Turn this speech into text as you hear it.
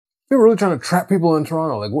People are really trying to trap people in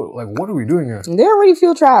Toronto. Like what are we doing here? They already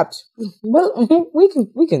feel trapped. But we can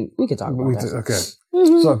talk about that. Okay.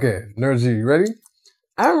 Mm-hmm. So okay, Nerds, you ready?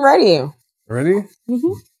 I'm ready. Ready?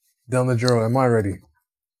 Mm-hmm. Down the Jiro, am I ready?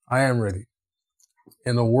 I am ready.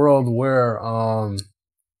 In a world where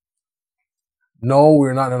no,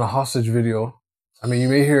 we're not in a hostage video. I mean, you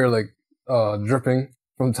may hear like dripping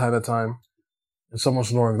from time to time and someone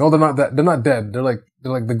snoring. No, they're not that. They're not dead. They're like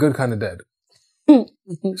the good kind of dead.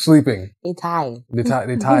 Sleeping. They tired. They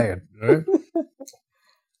tired. Right?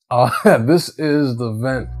 This is the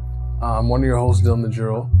vent. I'm one of your hosts, Dylan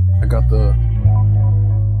Najiro. I got the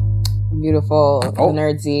beautiful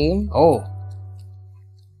Nerdsy. Oh.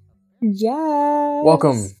 Yes.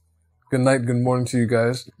 Welcome. Good night, good morning to you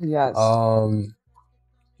guys. Yes.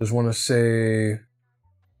 Just want to say,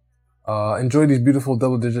 enjoy these beautiful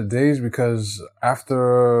double-digit days because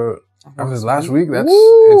after last week,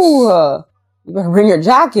 you better bring your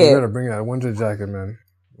jacket. You better bring that winter jacket, man.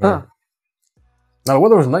 Yeah. Now the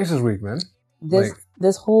weather was nice this week, man.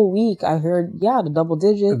 This whole week, I heard, the double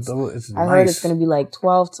digits. I heard it's going to be like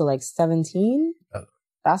 12 to like 17. Yeah.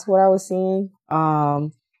 That's what I was seeing.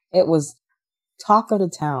 It was talk of the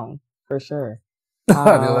town for sure.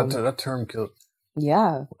 That term killed.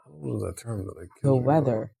 Yeah. What was that term that killed? The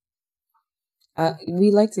weather.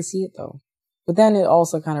 We like to see it though, but then it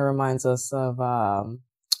also kind of reminds us of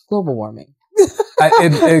global warming.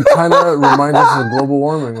 It kind of reminds us of global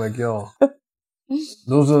warming. Like, yo,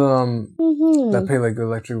 those are that pay like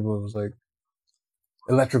electrical bills.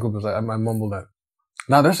 Like I mumbled that.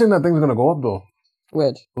 Now they're saying that thing's gonna go up though.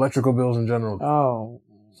 Which electrical bills in general? Oh,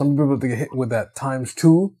 some people get hit with that times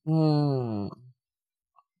 2,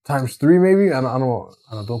 times 3, maybe. I don't know.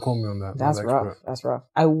 Don't quote me on that. That's rough. That's rough.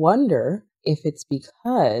 I wonder if it's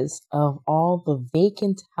because of all the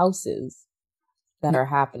vacant houses that are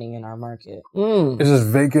happening in our market. It's just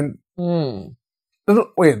vacant. Wait,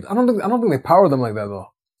 I don't think they power them like that though.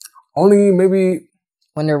 Only maybe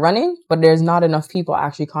when they're running, but there's not enough people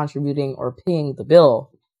actually contributing or paying the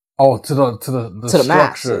bill. Oh, to the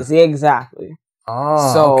masses, exactly.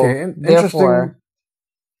 Ah, so okay.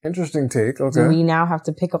 Interesting take. Okay. Do we now have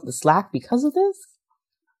to pick up the slack because of this?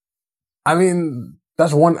 I mean,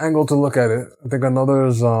 that's one angle to look at it. I think another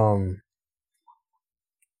is I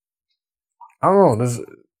don't know. There's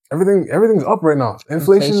everything's up right now.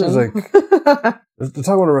 Inflation is like they're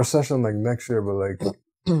talking about a recession like next year, but like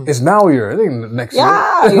it's now a year. I think next year.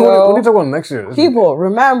 Yeah, what are you talking about next year? People,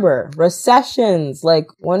 remember recessions. Like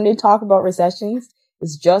when they talk about recessions,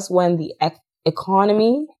 it's just when the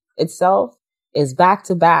economy itself is back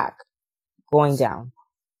to back going down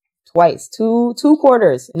twice, two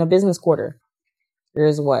quarters in a business quarter.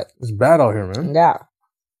 Here's what it's bad out here, man. Yeah,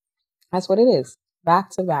 that's what it is.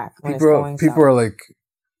 Back to back. People are like,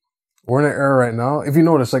 we're in an era right now. If you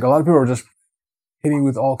notice, like a lot of people are just hitting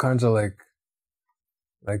with all kinds of like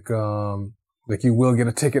you will get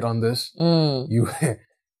a ticket on this. You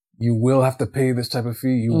will have to pay this type of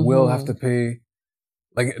fee. You will have to pay.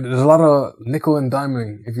 Like there's a lot of nickel and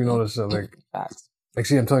diming. If you notice that, like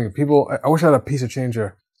see, I'm telling you, people. I wish I had a piece of change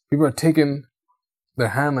here. People are taking their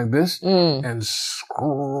hand like this and scraping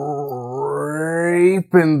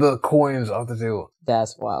the coins off the table.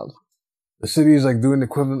 That's wild. The city is like doing the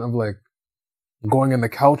equivalent of like going in the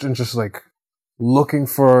couch and just like looking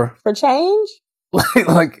for change.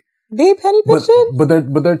 like they penny pinching. But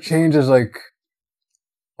their change is like,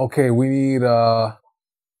 okay, we need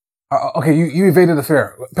okay, you evaded the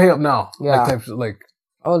fare. Pay up now. Yeah.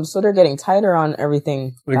 Oh, so they're getting tighter on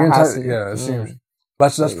everything. They're getting tighter. Yeah, it seems.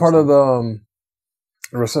 That's part of the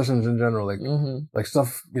recessions in general. Like like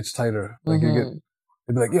stuff gets tighter. Like you'd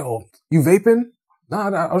be like, yo, you vaping? Nah,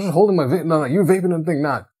 I was just holding my vape. No, you vaping the thing.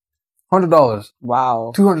 Not $100.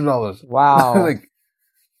 Wow. $200. Wow. Like.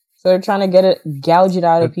 So they're trying to gouge it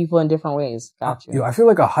out of people in different ways. Gotcha. Yo, I feel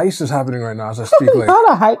like a heist is happening right now as I speak. Like not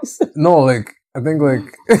a heist. No, like I think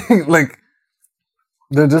like like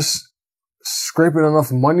they're just scraping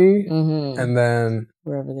enough money, and then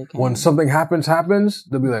wherever they can. When something happens,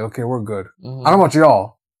 they'll be like, okay, we're good. I don't know about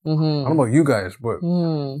y'all. I don't know about you guys, but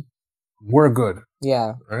we're good.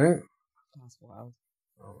 Yeah. Right? That's wild.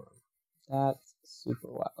 That's super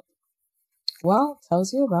wild. Well,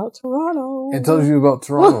 tells you about Toronto. It tells you about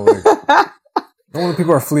Toronto. Like, how many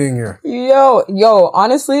people are fleeing here? Yo,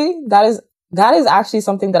 honestly, that is actually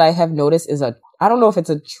something that I have noticed I don't know if it's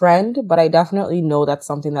a trend, but I definitely know that's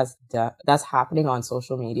something that's happening on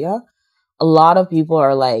social media. A lot of people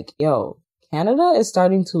are like, yo, Canada is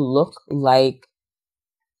starting to look like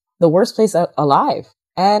the worst place alive.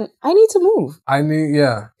 And I need to move.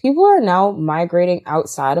 Yeah. People are now migrating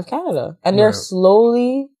outside of Canada and they're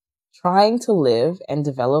slowly trying to live and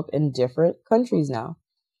develop in different countries now,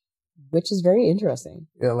 which is very interesting.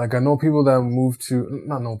 Yeah, like I know people that moved to,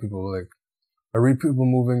 not know people, like I read people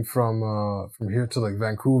moving from here to like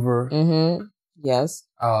Vancouver. Mm-hmm. Yes.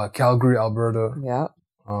 Calgary, Alberta. Yeah.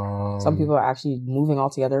 Some people are actually moving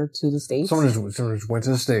altogether to the States. Some just went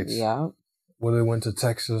to the States. Yeah. Whether they went to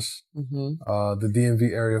Texas, mm-hmm. The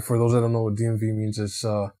DMV area. For those that don't know what DMV means, it's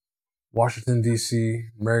Washington, D.C.,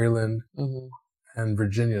 Maryland, mm-hmm. and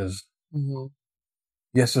Virginia's. Mm-hmm.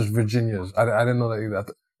 Yes, there's Virginia's. I didn't know that either.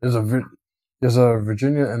 There's a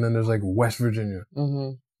Virginia, and then there's like West Virginia.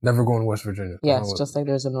 Mm-hmm. Never go in West Virginia. Yes, just like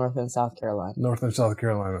there's a North and South Carolina. North and South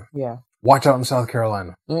Carolina. Yeah. Watch out in South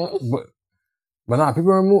Carolina. Mm-hmm. But nah,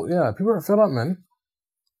 people are fed up, man.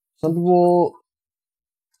 Some people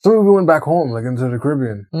went back home, like into the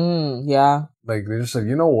Caribbean. Yeah. Like they just said,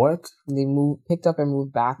 you know what? They picked up and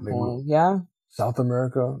moved back home. Yeah. South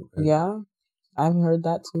America. Yeah. I've heard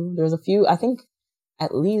that too. There's a few, I think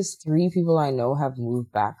at least 3 people I know have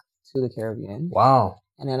moved back to the Caribbean. Wow.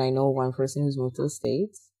 And then I know one person who's moved to the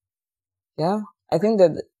States. Yeah. I think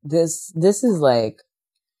that this is like,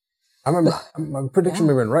 I remember my prediction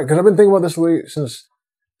may have been right, because I've been thinking about this way since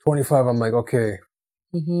 25. I'm like, okay,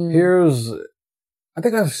 here's, I'm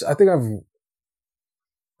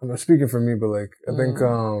not speaking for me, but like, I think,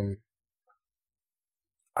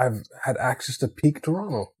 I've had access to peak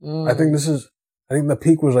Toronto. I think the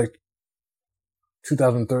peak was like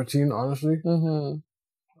 2013, honestly.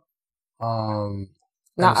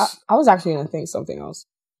 Now, I was actually going to think something else.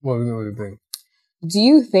 What do you think? Do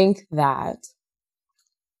you think that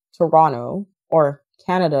Toronto or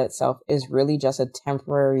Canada itself is really just a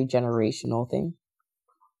temporary generational thing?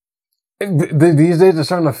 These days it's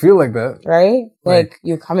starting to feel like that. Right? Like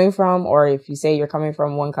you're coming from, or if you say you're coming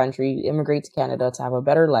from one country, you immigrate to Canada to have a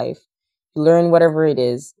better life, learn whatever it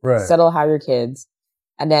is, settle, have your kids,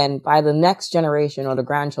 and then by the next generation or the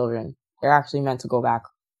grandchildren, they're actually meant to go back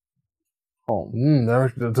home.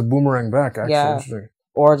 That's a boomerang back, actually. Yeah. Interesting.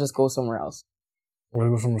 Or just go somewhere else. Or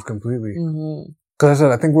go somewhere completely. Because I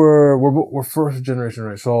said, I think we're first generation,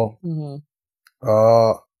 right? So,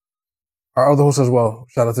 our other host as well.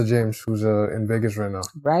 Shout out to James, who's in Vegas right now.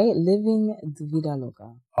 Right, living the vida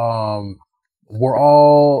loca. We're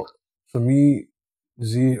all, so me,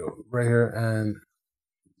 Z right here,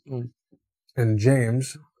 and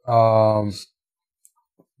James.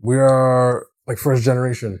 We are like first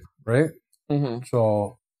generation, right?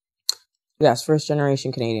 So. Yes, first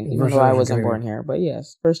generation Canadian, even though I wasn't born here. But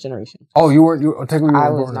yes, first generation. Oh, you weren't? Technically, I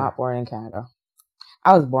was not born in Canada.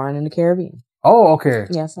 I was born in the Caribbean. Oh, okay.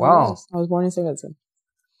 Yes. Wow. I was born in St. Vincent.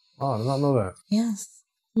 Oh, I did not know that. Yes.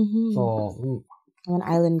 So, I'm an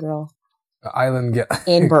island girl. Island, yeah.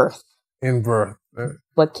 In birth. In birth.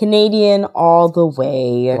 But Canadian all the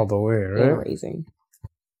way. All the way, right? In raising.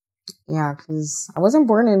 Yeah, because I wasn't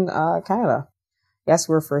born in Canada. Yes,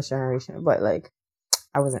 we're first generation, but like,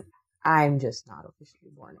 I'm just not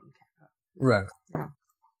officially born in Canada. Right. Yeah.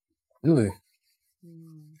 Really?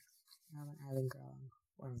 I'm an island girl.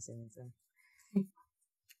 Born in St. Vincent.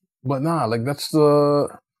 But nah, like that's the,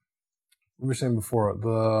 we were saying before,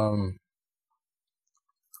 the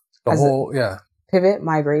whole, pivot,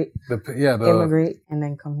 migrate, immigrate, and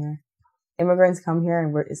then come here. Immigrants come here,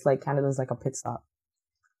 and it's like Canada's like a pit stop.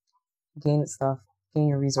 Gain stuff, gain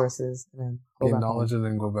your resources, and then gain knowledge home.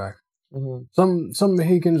 And then go back. Mm-hmm. Some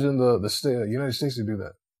Mexicans in the state, United States, do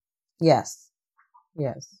that. Yes.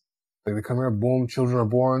 Like they come here, boom, children are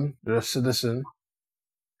born, they're a citizen.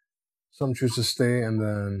 Some choose to stay, and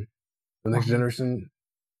then the next generation.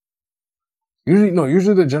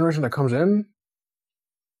 Usually the generation that comes in,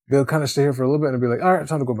 they'll kind of stay here for a little bit and be like, all right,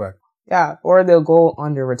 time to go back. Yeah, or they'll go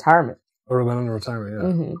under retirement.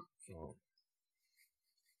 Yeah. So.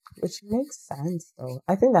 Which makes sense, though.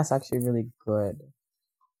 I think that's actually really good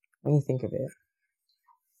when you think of it.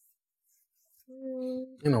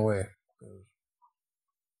 In a way.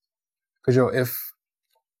 Because,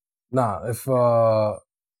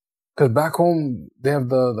 because back home, they have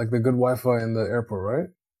the good Wi-Fi in the airport, right?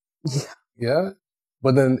 Yeah. Yeah?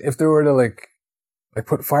 But then if they were to, like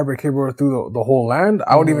put fiber cable through the whole land,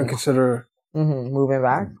 I would even consider... moving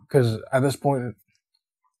back? Because at this point...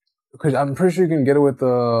 Because I'm pretty sure you can get it with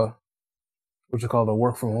the... What's it called? The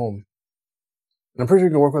work from home. And I'm pretty sure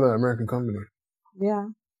you can work with an American company. Yeah.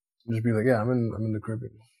 Just be like, yeah, I'm in the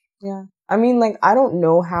Caribbean. Yeah. I mean, like, I don't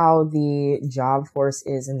know how the job force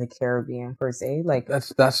is in the Caribbean, per se. Like,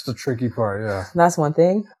 that's the tricky part, yeah. That's one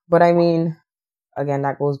thing. But I mean, again,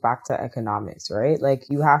 that goes back to economics, right? Like,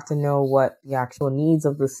 you have to know what the actual needs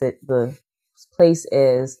of the place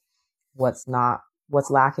is, what's not what's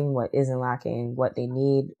lacking, what isn't lacking, what they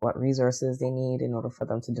need, what resources they need in order for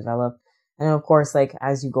them to develop. And of course, like,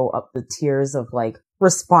 as you go up the tiers of like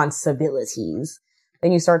responsibilities,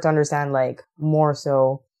 then you start to understand like more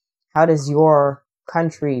so, how does your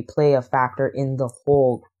country play a factor in the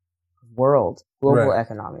whole world, global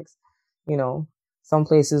economics? You know, some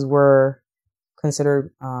places were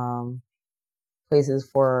considered places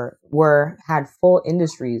had full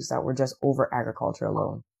industries that were just over agriculture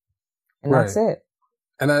alone, and that's it.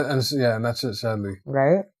 And that's it. Sadly,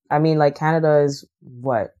 right? I mean, like, Canada is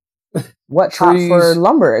what top for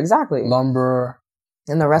lumber, exactly. Lumber,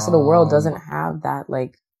 and the rest of the world doesn't have that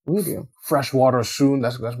like we do. Fresh water soon.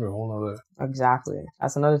 That's gonna be a whole other. Exactly,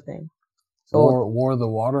 that's another thing. So war of the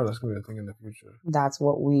water. That's gonna be a thing in the future. That's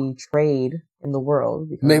what we trade in the world.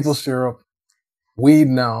 Because, maple syrup, weed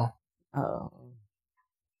now.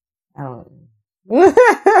 I don't.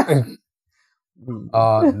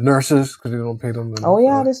 Nurses because they don't pay them.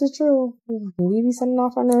 This is true. We be sending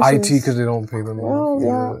off our nurses. IT because they don't pay them.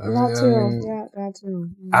 That too.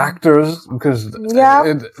 Actors because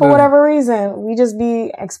for whatever reason we just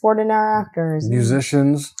be exporting our actors.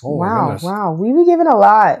 Musicians. Wow. We be giving a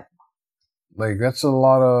lot. Like, that's a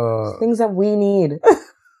lot of things that we need.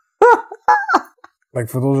 Like,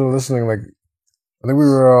 for those who are listening, like, I think we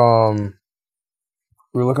were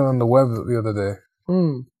looking on the web the other day.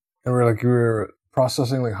 And we were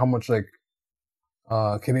processing like how much like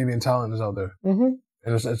Canadian talent is out there, and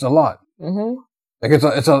it's a lot. Like it's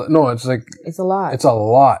a lot. It's a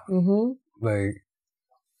lot. Like,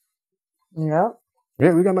 yeah,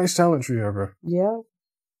 we got nice talent tree ever. Yeah,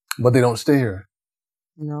 but they don't stay here.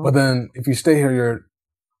 No. But then if you stay here,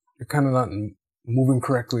 you're kind of not moving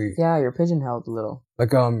correctly. Yeah, you're pigeonholed a little.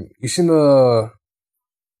 Like you seen the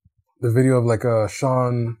video of like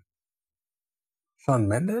Shawn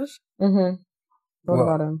Mendes? What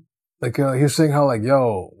about him? Like, he was saying how, like,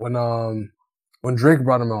 when Drake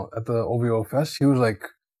brought him out at the OVO Fest, he was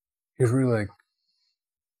really, like,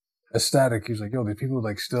 ecstatic. He was like, yo, these people,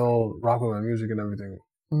 like, still rock with my music and everything.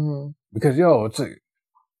 Because, it's like,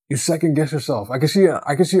 you second guess yourself. I can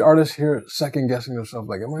see artists here second guessing themselves.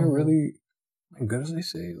 Like, am I really as good as they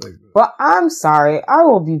say? Like, well, I'm sorry. I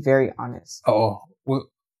will be very honest.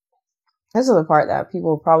 This is the part that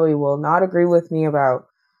people probably will not agree with me about.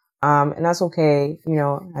 And that's okay. You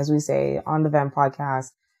know, as we say on the Van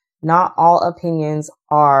podcast, not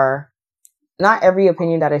every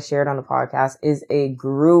opinion that is shared on the podcast is a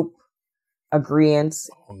group agreement.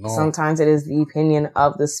 Oh, no. Sometimes it is the opinion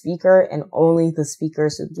of the speaker and only the speaker.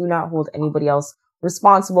 So do not hold anybody else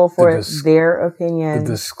responsible for their opinion.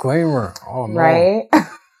 The disclaimer. Oh, no. Right?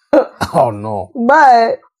 Oh, no.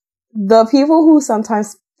 But the people who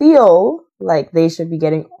sometimes feel like they should be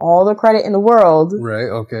getting all the credit in the world. Right,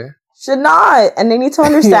 okay. Should not. And they need to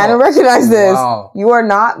understand and recognize this. Wow. You are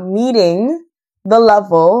not meeting the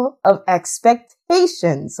level of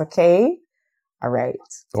expectations, okay? All right.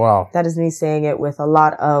 Wow. That is me saying it with a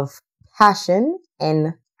lot of passion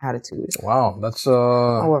and attitude. Wow, that's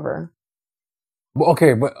However.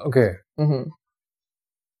 Okay.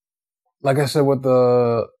 Like I said, with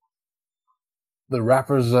the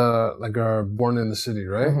rappers like are born in the city,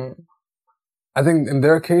 right? I think in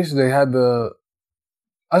their case they had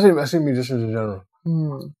I say musicians in general.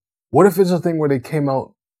 What if it's a thing where they came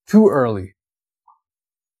out too early,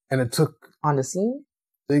 and it took on the scene?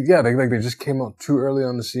 They just came out too early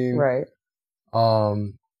on the scene, right?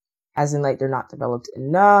 As in, like, they're not developed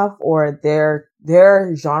enough, or their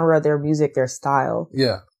genre, their music, their style,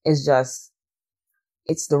 is just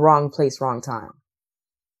it's the wrong place, wrong time.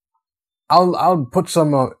 I'll put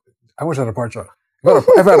some. I wish I had a pie chart.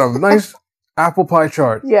 If I had a nice apple pie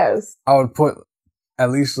chart, yes, I would put at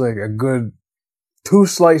least like a good 2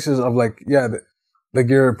 slices of like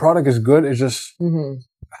your product is good. It's just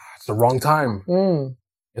it's the wrong time.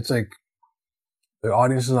 It's like the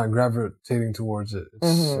audience is not gravitating towards it.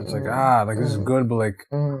 It's like this is good, but like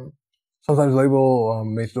sometimes label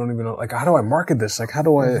mates don't even know like how do I market this? Like how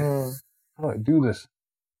do I do this?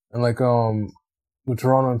 And like with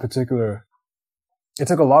Toronto in particular, it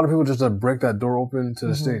took a lot of people just to break that door open to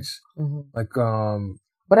the States. Like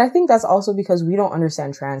but I think that's also because we don't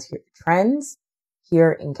understand trends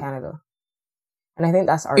here in Canada. And I think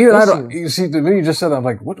that's our issue. You see, the minute you just said that, I'm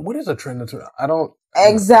like, what is a trend? I don't...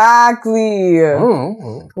 Exactly.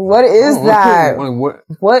 What is that?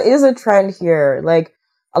 What is a trend here? Like,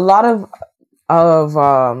 a lot of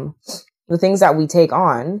the things that we take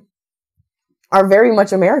on are very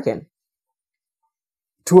much American.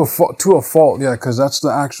 To a fault, yeah, because that's the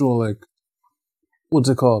actual, like, what's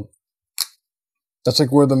it called? That's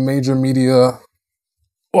like where the major media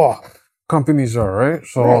companies are, right?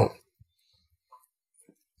 So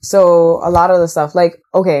So a lot of the stuff, like,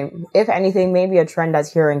 okay, if anything, maybe a trend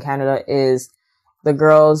that's here in Canada is the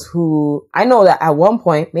girls who, I know that at one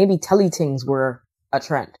point, maybe telly-tings were a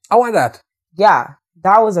trend. I want that. Yeah,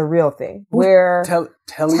 that was a real thing. Where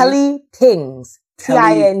telly-tings,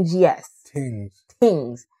 T-I-N-G-S.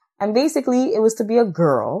 Tings. And basically, it was to be a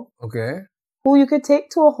girl. Okay. Who you could take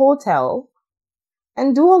to a hotel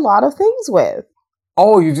and do a lot of things with.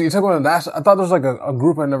 Oh, you talking about that? I thought there was like a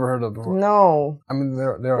group I never heard of before. No. I mean,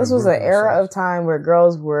 there. This was an era of time where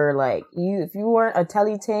girls were like, if you weren't a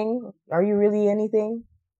telly-ting, are you really anything?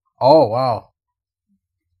 Oh, wow.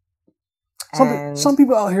 Some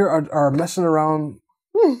people out here are messing around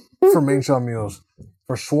for main shot meals.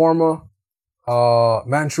 For shawarma,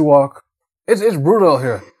 manchuak. It's brutal out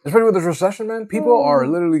here. Especially with this recession, man. People are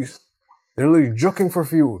literally joking for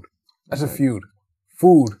food. That's a feud.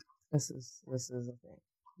 Food. This is a thing.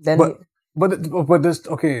 Then but this,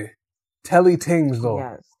 okay. Telly-tings though.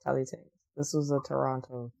 Yes, telly-tings. This was a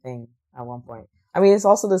Toronto thing at one point. I mean, it's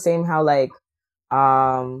also the same how like,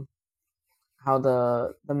 how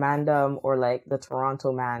the mandem or like the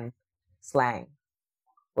Toronto man slang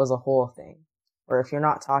was a whole thing. Or if you're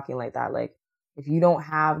not talking like that, like if you don't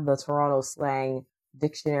have the Toronto slang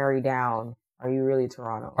dictionary down, are you really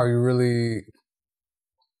Toronto? Are you really?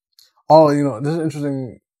 Oh, this is an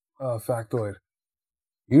interesting factoid.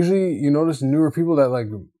 Usually, you notice newer people that like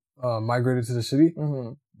migrated to the city,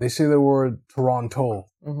 they say the word Toronto.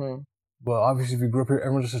 But obviously, if you grew up here,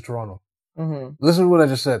 everyone just says Toronto. Listen to what I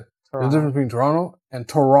just said. There's a difference between Toronto and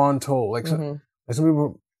Toronto. Like, some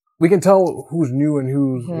people, we can tell who's new and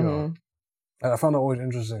who's, I found that always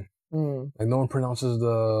interesting. Like, no one pronounces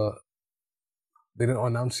they didn't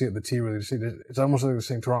enunciate the T really. It's almost like they're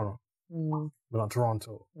saying Toronto, but not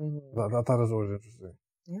Toronto. I thought that was always interesting.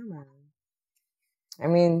 Yeah, man. I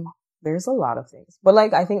mean, there's a lot of things. But,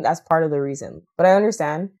 like, I think that's part of the reason. But I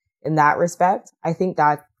understand in that respect. I think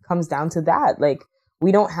that comes down to that. Like,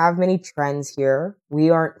 we don't have many trends here.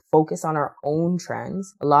 We aren't focused on our own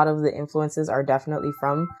trends. A lot of the influences are definitely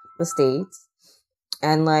from the States.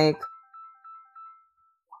 And, like...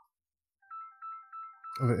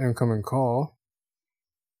 An incoming call.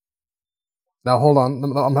 Now, hold on.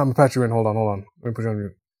 I'm going to patch you in. Hold on. Let me put you on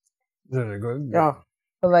mute. Good. Yeah.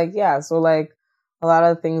 But, like, yeah. So, like, a lot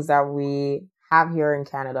of things that we have here in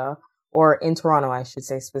Canada, or in Toronto, I should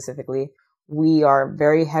say specifically, we are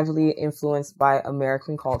very heavily influenced by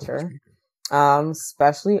American culture,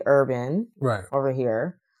 especially urban over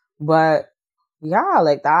here. But, yeah,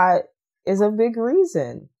 like, that is a big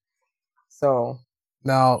reason. So.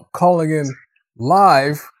 Now, calling in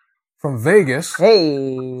live from Vegas.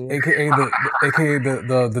 Hey. AKA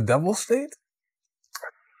the Devil State?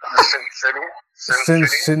 Sin City.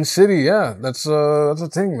 Sin City, yeah. That's a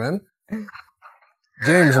thing, man.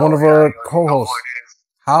 James, one of our co-hosts.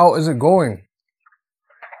 How is it going?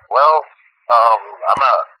 Well,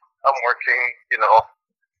 I'm working,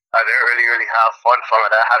 I didn't really have fun from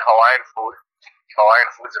it. I had Hawaiian food. Hawaiian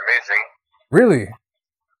food's amazing. Really?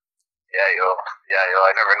 Yeah, yo.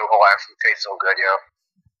 I never knew Hawaiian food tastes so good, yo.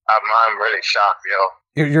 I'm really shocked,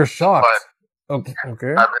 yo. You're shocked? But okay. I've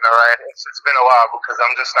been alright. It's been a while because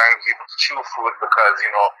I'm just starting to be able to chew food because,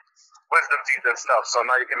 wisdom teeth and stuff. So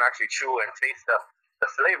now you can actually chew and taste the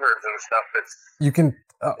flavors and stuff. You can,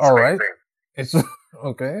 alright. It's,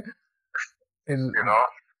 okay. Now,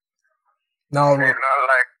 it's not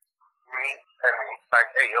like meat and like,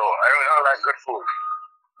 hey, yo, I don't like good food.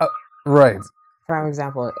 Right. Prime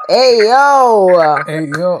example. Hey, yo!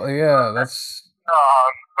 Yeah, that's...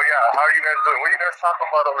 But yeah, how are you guys doing? What are you guys talking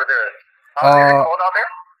about over there? How's it cold out there?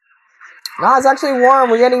 No, it's actually warm.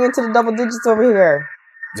 We're getting into the double digits over here.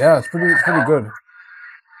 Yeah, it's pretty good.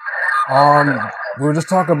 We were just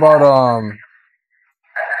talking about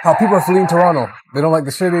how people are fleeing Toronto. They don't like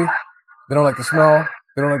the city. They don't like the smell.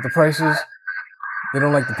 They don't like the prices. They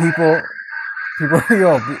don't like the people.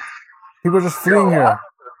 People are just fleeing here.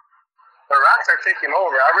 The rats are taking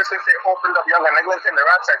over. Ever since they opened up Yonge and Eglinton, the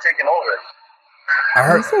rats are taking over. I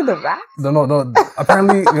heard. You say the rats? No.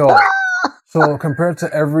 Apparently, so compared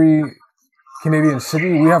to every Canadian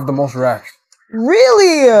city, we have the most rats.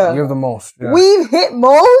 Really? We have the most. Yeah. We've hit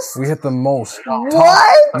most? We hit the most. What?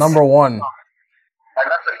 Top, number one. And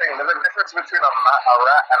that's the thing. There's a difference between a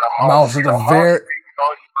rat and a mouse. Mouse is a very...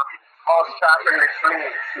 Mouse trapping the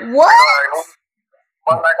fleas. What?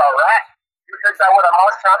 But like a rat, you take that with a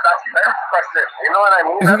mouse trap, that's very frustrating. You know what I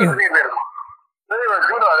mean? That's even... They don't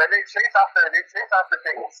do that. They chase after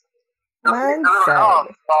things. Man, all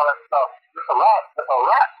that stuff. It's a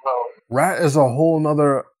rat, bro. Rat is a whole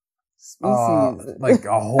nother like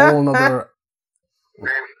a whole nother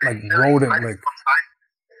like rodent. Like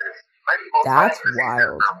That's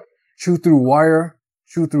wild. Shoot through wire,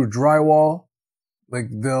 shoot through drywall. Like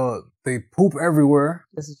they poop everywhere.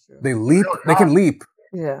 This is true. They leap. They can leap.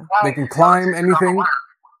 Yeah. They can climb anything.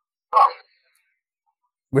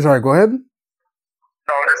 Which, all right, go ahead. No,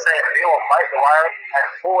 I'm just saying, they will fight the wire and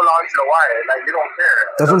hold on to the wire. Like, they don't care.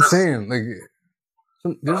 That's what I'm saying. Like,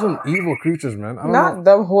 there's some evil creatures, man. I don't Not know.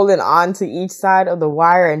 them holding on to each side of the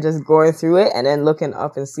wire and just going through it and then looking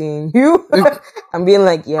up and seeing you and being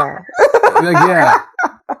like, yeah. Like, yeah.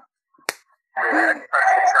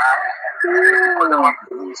 Put them on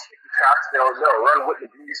the glue stick traps, they'll run with the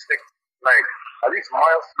glue stick. Like, at least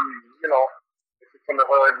miles from, if you from the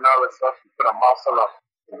hood and all that stuff, you put a mouse on the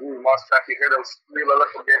glue mouse trap, you hear them squeal a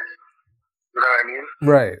little bit. You know what I mean?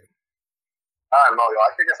 Right. I don't know, yo.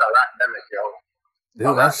 I think it's a rat demic, yo.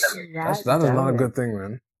 Dude, that is not a good thing,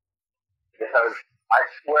 man. Because I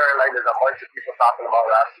swear, like, there's a bunch of people talking about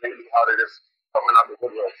rats lately, how they're just coming out the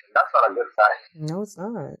woodwork. That's not a good sign. No, it's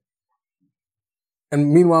not.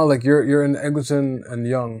 And meanwhile, like you're in Eglinton and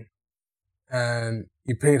Young, and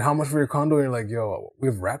you paid how much for your condo? And you're like, yo, we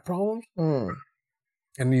have rat problems. And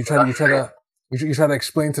you try to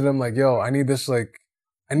explain to them like, yo, I need this thing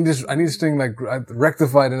like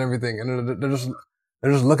rectified and everything. And they're just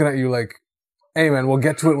looking at you like, hey man, we'll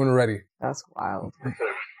get to it when we're ready. That's wild. They'll be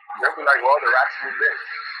like, well, the rats moved in.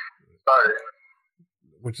 Sorry.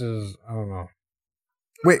 Which is, I don't know.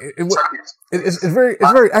 Wait, it's very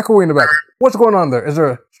echoey in the back. What's going on there? Is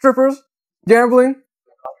there strippers? Gambling?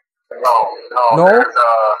 No. There's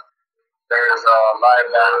a live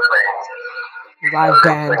band playing. Live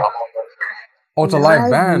band. Oh, it's a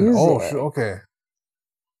live band. Music. Oh, okay.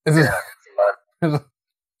 Is it? Is it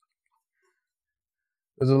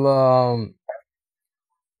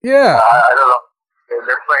yeah. I don't know.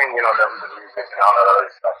 They're playing, the music and all that other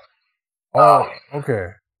stuff. Oh,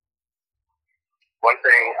 okay. One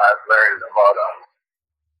thing I've learned about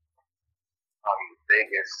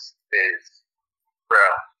Vegas is,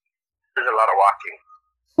 there's a lot of walking.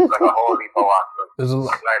 Like a whole heap of walking.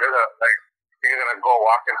 You're gonna go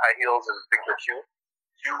walk in high heels and think you're cute.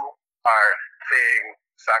 You are paying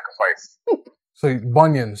sacrifice. So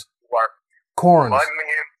bunions, corns. You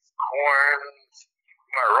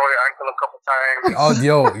might roll your ankle a couple times. Oh,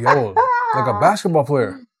 yo, like a basketball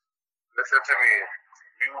player. Listen to me.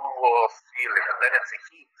 You will feel it, and then it's a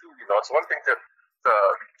heat too. It's one thing to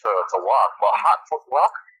walk, but hot foot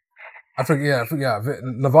walk. I forget.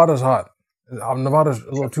 Nevada's hot. Nevada's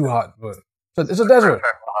a little too hot, but it's a desert.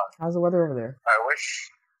 How's the weather over there? I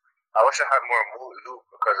wish I had more loop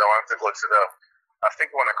because I wanted to go to the. I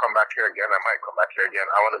think when I come back here again, I might come back here again.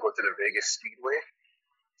 I want to go to the Vegas Speedway,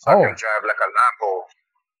 so I can drive like a Lambo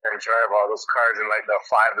and drive all those cars in like the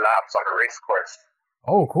 5 laps on the race course.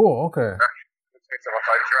 Oh, cool. Okay. If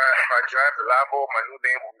I drive the Lambo, my new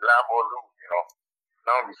name will be Lambo Loop.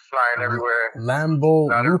 Now I'll be flying everywhere. Lambo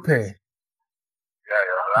Lupe. Yeah,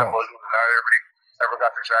 Lambo Loop. Not everybody ever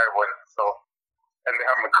got to drive one. So, and they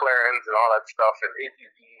have McLarens and all that stuff and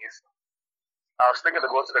ATVs. I was thinking to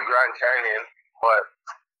go to the Grand Canyon, but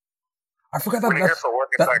I forgot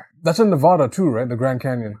that's in Nevada too, right? The Grand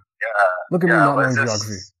Canyon. Yeah. Look at me not knowing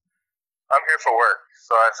geography. I'm here for work,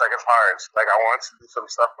 so it's like it's hard. Like I want to do some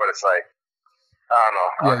stuff, but it's like I don't know.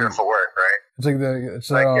 I'm here for work, right? It's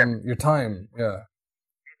like your time. Yeah.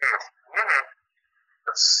 Man.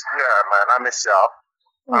 I miss y'all.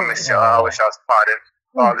 I miss y'all. I wish I was potted.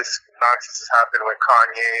 All this nonsense has happened with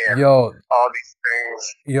Kanye and all these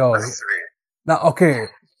things. Now, okay.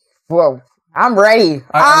 Whoa. I'm ready.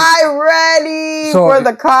 I'm ready for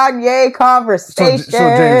the Kanye conversation. So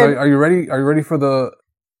James, are you ready? Are you ready to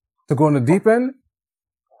go in the deep end?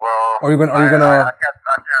 Well, are you gonna? I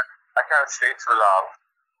can't stay too long,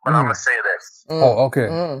 but I'm gonna say this. Oh, okay.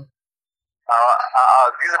 These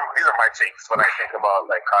are my takes when I think about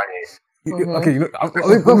like Kanye. Okay,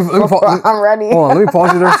 I'm ready. Hold on, let me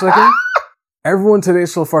pause you there a second. Everyone today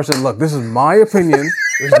so far said, "Look, this is my opinion.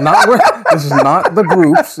 This is not the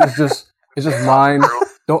groups. It's just mine.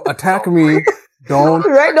 Don't attack me. Don't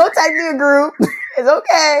tag me a group. It's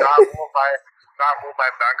okay. Not move my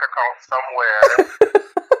bank account somewhere.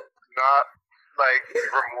 Not like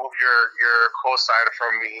remove your cosign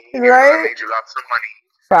from me. Right. I made you lots of money.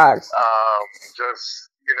 Facts. I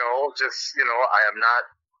am not.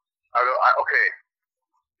 Okay.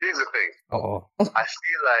 Here's the thing. I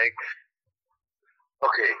feel like.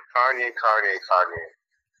 Okay, Kanye.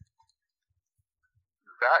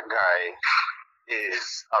 That guy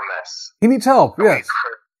is a mess. He needs help, yes. We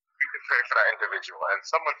can pray for that individual. And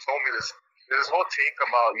someone told me this whole take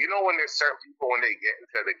about, when there's certain people when they get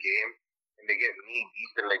into the game and they get knee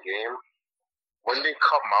deep in the game, when they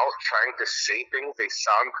come out trying to say things, they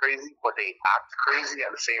sound crazy, but they act crazy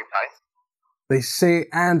at the same time. They say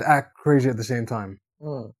and act crazy at the same time.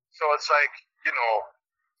 So it's like,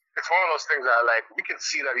 it's one of those things that, like, we can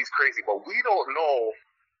see that he's crazy, but we don't know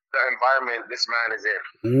the environment this man is in.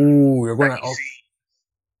 Ooh, you're going to...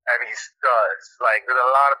 And he's like, there's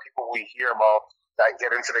a lot of people we hear about that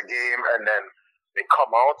get into the game and then they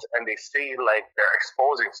come out and they say like they're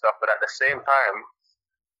exposing stuff, but at the same time,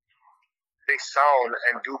 they sound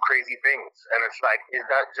and do crazy things. And it's like, is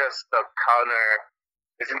that just the counter?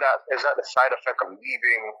 Is that the side effect of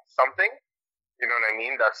leaving something? You know what I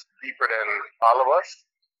mean? That's deeper than all of us.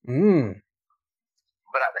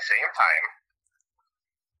 But at the same time,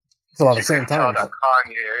 it's a lot of same time. That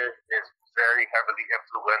Kanye is very heavily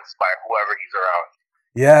influenced by whoever he's around.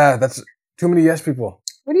 Yeah, that's too many yes people.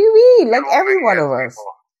 What do you mean? Like every one of us.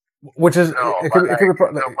 Which is, it could be,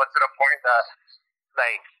 but to the point that,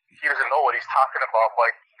 like, he doesn't know what he's talking about,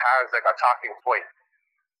 but he has, like, a talking point.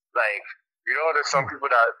 Like, there's some people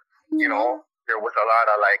that, they're with a lot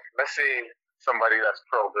of, like, let's say somebody that's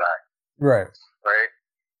pro-black. Right. Right?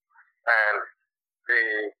 And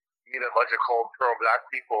they meet a bunch of cold pro-black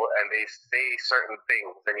people, and they say certain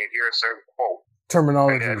things, and you hear a certain quote.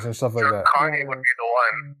 Terminologies and stuff like that. Kanye would be the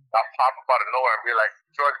one that pop up out of nowhere and be like,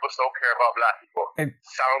 George Bush don't care about black people. It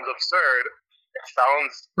sounds absurd. It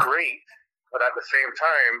sounds great, but at the same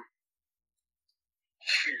time,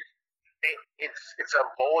 it's a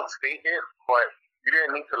bold statement, but you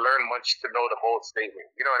didn't need to learn much to know the bold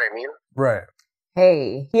statement. You know what I mean? Right.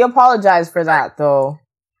 Hey, he apologized for that, though.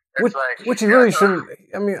 Which he really shouldn't.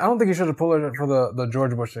 I mean, I don't think he should apologize for the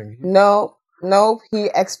George Bush thing. No, he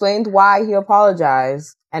explained why he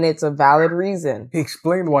apologized, and it's a valid reason. He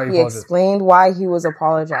explained why he explained why he was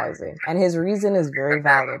apologizing, and his reason is very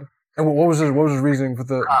valid. And what was his reasoning for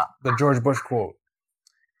the George Bush quote?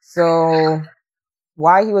 So,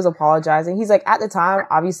 why he was apologizing? He's like, at the time,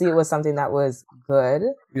 obviously, it was something that was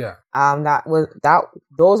good. Yeah.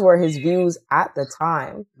 Those were his views at the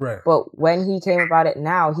time. Right. But when he came about it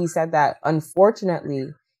now, he said that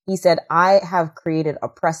unfortunately, he said, I have created a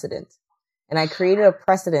precedent. And I created a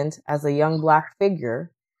precedent as a young black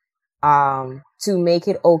figure to make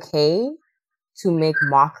it okay to make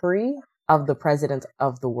mockery of the president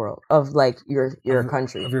of the world, of like your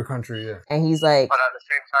country. Of your country, yeah. And he's like... But at the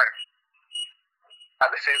same time,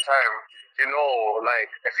 like,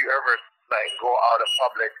 if you ever, like, go out in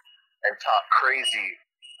public and talk crazy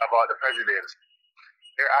about the president,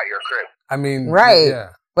 they're at your crib. I mean... Right. Yeah.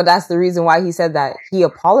 But that's the reason why he said that he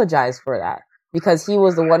apologized for that. Because he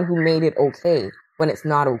was the one who made it okay when it's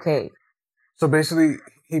not okay. So basically,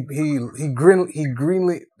 he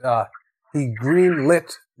greenlit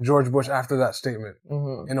George Bush after that statement.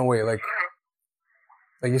 In a way, like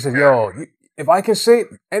you said, yo, if I can say it,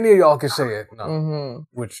 any of y'all can say it. No,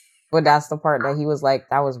 but that's the part that he was like,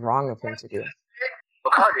 that was wrong of him to do.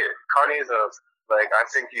 But Kanye is I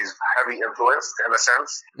think he's heavy influenced in a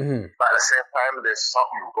sense. But at the same time, there's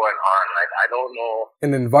something going on. Like, I don't know.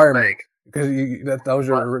 In the environment. Because that was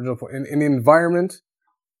your original point. In the environment,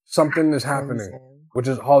 something is happening, which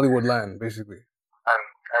is Hollywood land, basically.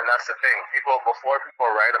 And that's the thing. Before people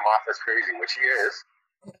write him off as crazy, which he is,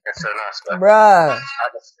 it's an aspect. Bruh.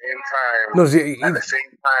 At the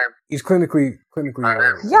same time, he's clinically.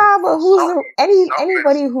 Yeah, but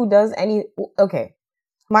anybody who does any? Okay,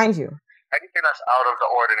 mind you, anything that's out of the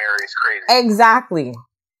ordinary is crazy. Exactly.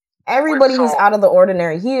 Everybody who's out of the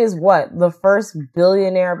ordinary. He is the first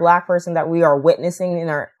billionaire black person that we are witnessing in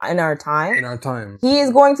our time. In our time, he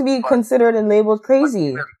is going to be considered and labeled crazy.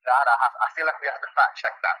 I feel like we have to fact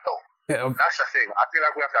check that though. Yeah, that's the thing. I feel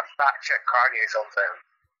like we have to fact check Kanye sometimes.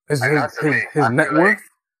 His net worth.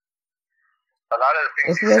 A lot of the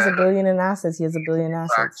things. If he has $1 billion in assets, he has $1 billion in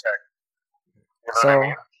assets. Fact check. You know what I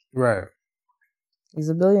mean? Right. He's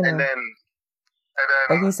a billionaire. And then,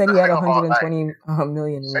 but he said he had 120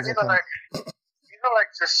 million in his account. Like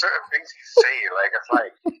just certain things you say, like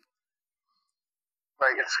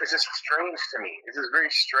it's just strange to me. It's just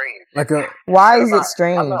very strange. Why is it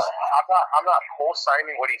strange? I'm not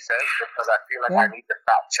co-signing what he says because I feel like I need to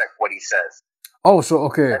fact check what he says. Oh, so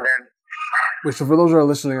okay. And then, wait, so for those who are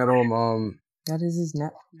listening at home, that is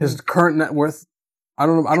his current net worth. I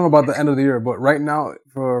don't know about the end of the year, but right now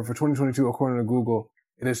for 2022, according to Google,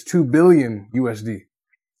 it is $2 billion USD.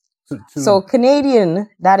 So Canadian,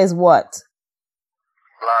 that is what?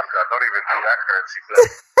 Don't even do that currency.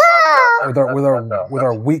 with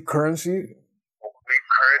our weak currency. Weak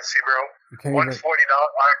currency, bro. $140. I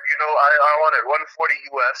wanted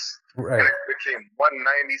 $140 US. Right. And it became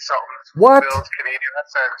 $190 something. What? Bills Canadian.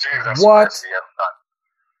 That's Jesus. What?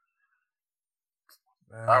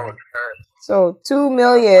 That would hurt. So 2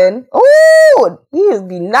 million. Oh, he would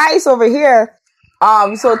be nice over here.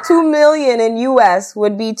 So 2 million in US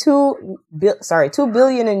would be 2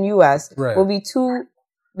 billion in US will be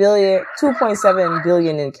 2.7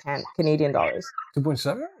 billion in Canadian dollars.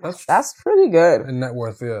 2.7? That's pretty good. In net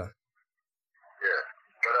worth, yeah. Yeah,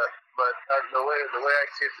 but the way I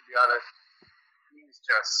see it, to be honest, he's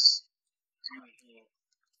just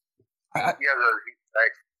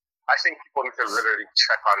I think people need to literally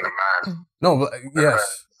check on the man. No, but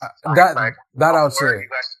yes, that I would say. You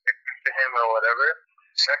guys to him or whatever,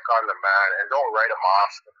 check on the man and don't write him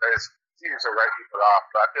off because he used to write people off.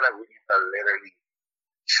 But I feel like we need to literally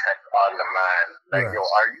check on the man. Like, yo,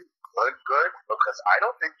 are you good? Because I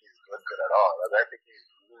don't think he's good at all. Like, I think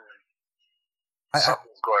he's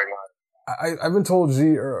something's going on. I've been told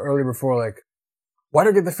Z earlier before, like, why do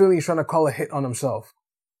I get the feeling he's trying to call a hit on himself?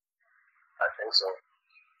 I think so.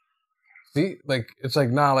 See, like, it's like,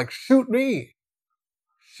 nah, like, shoot me.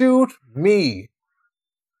 Shoot me.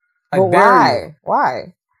 But why?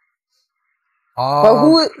 Why?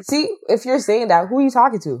 But if you're saying that, who are you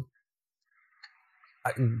talking to?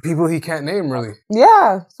 People he can't name, really.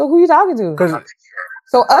 Yeah. So who are you talking to?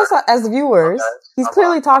 So us as viewers, he's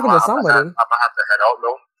clearly talking to somebody. I'm gonna have to head out,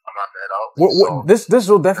 though. I'm gonna have to head out. This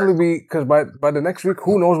will definitely be, because by the next week,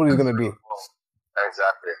 who knows what he's gonna do?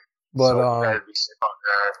 Exactly. But be safe out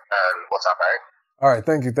there, and what's up, right? All right,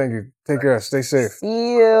 thank you. Take care. Stay safe.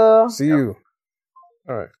 See you.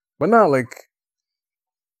 All right, but now, like,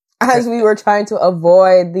 as we were trying to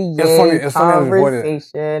avoid the Ye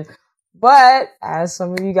conversation, but as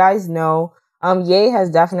some of you guys know, Ye has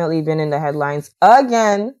definitely been in the headlines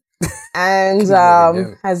again, and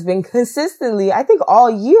has been consistently, I think all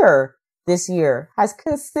year this year, has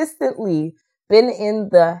consistently been in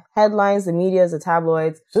the headlines, the medias, the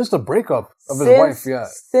tabloids. Since the breakup of his wife, yeah.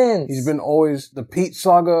 Since. He's been always, the Pete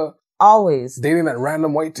saga. Always. Dating that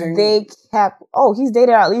random white thing. He's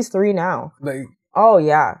dated at least 3 now. Like, oh,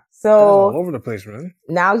 yeah. So. All over the place, man.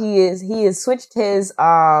 Now he has switched his,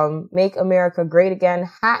 Make America Great Again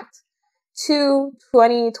hat to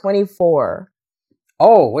 2024.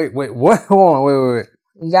 Oh, wait, what? Hold on, wait.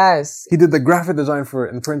 Yes. He did the graphic design for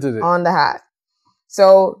it and printed it. On the hat.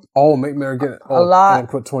 So. Make America a lot. And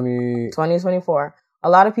put 2024. A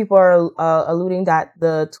lot of people are alluding that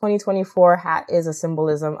the 2024 hat is a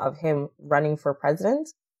symbolism of him running for president.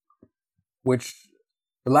 Which,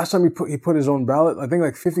 the last time he put his own ballot, I think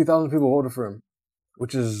like 50,000 people voted for him.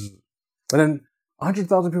 But then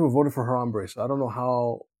 100,000 people voted for Harambe. So I don't know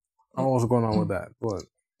what's going on with that. But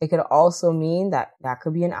it could also mean that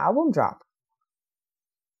could be an album drop.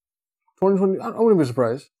 2020, I wouldn't be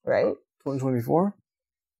surprised. Right? 2024.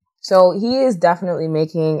 So he is definitely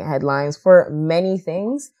making headlines for many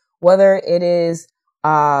things, whether it is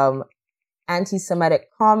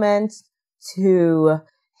anti-Semitic comments to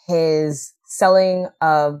his selling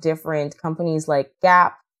of different companies like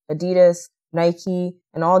Gap, Adidas, Nike,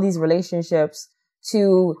 and all these relationships,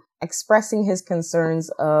 to expressing his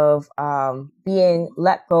concerns of being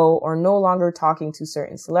let go or no longer talking to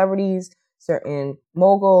certain celebrities, certain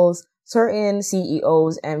moguls, certain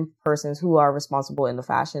CEOs and persons who are responsible in the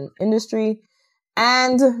fashion industry.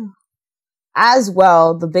 And as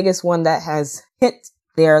well, the biggest one that has hit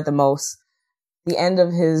there the most, the end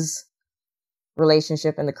of his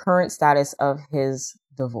relationship and the current status of his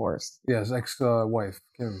divorce. Yes, ex-wife,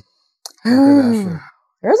 Kim.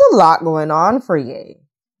 There's a lot going on for Ye.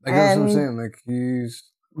 That's what I'm saying. Like,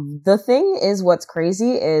 the thing is, what's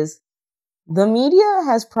crazy is the media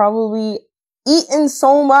has probably eaten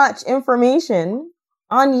so much information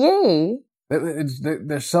on Ye.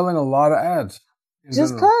 They're selling a lot of ads.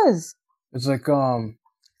 Just cause. It's like, no,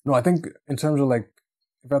 I think in terms of like,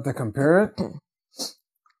 if I have to compare it,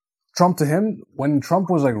 Trump to him, when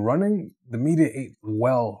Trump was like running, the media ate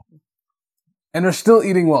well. And they're still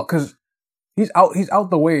eating well, cause he's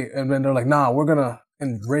out the way, and then they're like, nah, we're gonna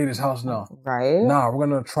raid his house now. Right. Nah, we're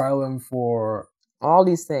gonna trial him for all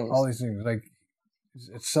these things. Like,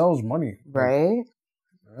 it sells money. Right.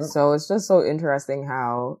 Yep. So it's just so interesting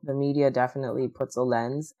how the media definitely puts a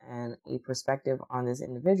lens and a perspective on this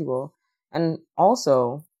individual. And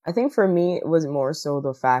also, I think for me, it was more so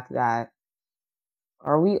the fact that,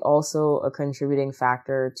 are we also a contributing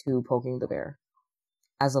factor to poking the bear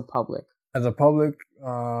as a public? As a public,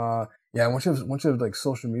 yeah, once you have like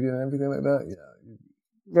social media and everything like that, yeah.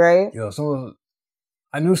 Right?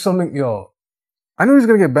 I knew he was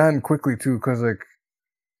gonna get banned quickly too, cause like,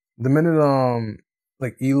 the minute,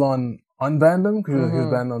 like Elon unbanned him, because he was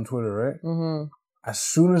banned on Twitter, right? Mm-hmm. As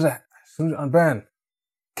soon as unbanned,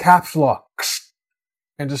 caps lock,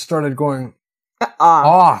 and just started going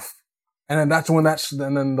off. And then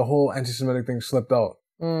and then the whole anti-Semitic thing slipped out.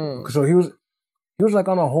 So he was like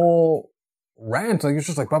on a whole rant. Like, it's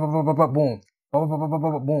just like, boom, boom, boom,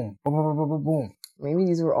 boom. Maybe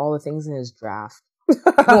these were all the things in his draft.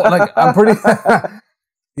 No, like, I'm pretty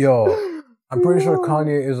sure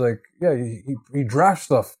Kanye is like, yeah, he drafts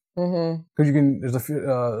stuff. Because you can, there's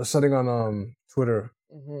a setting on Twitter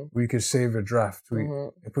where you can save your draft tweet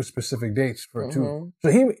and put specific dates for it too. So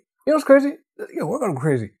you know what's crazy? Yeah, we're going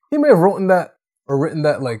crazy. He may have written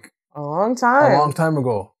that like a long time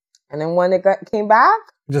ago. And then when it came back,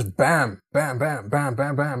 just bam, bam, bam, bam,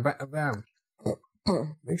 bam, bam, bam, bam.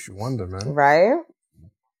 Makes you wonder, man. Right?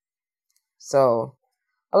 So,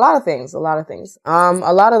 a lot of things. A lot of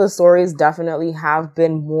the stories definitely have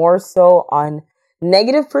been more so on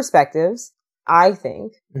negative perspectives, I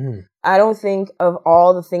think. I don't think of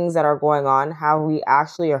all the things that are going on, have we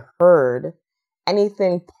actually heard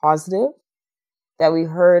anything positive, that we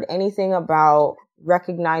heard anything about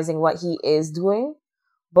recognizing what he is doing,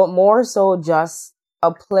 but more so just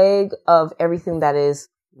a plague of everything that is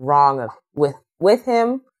wrong with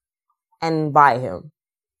him and by him.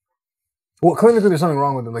 Well, clinically, there's something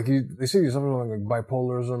wrong with him. Like, they say he's something like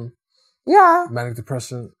bipolarism. Yeah. Manic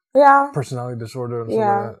depressant. Yeah. Personality disorder and stuff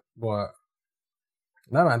like that. But,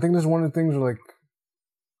 no, man, I think this is one of the things where, like,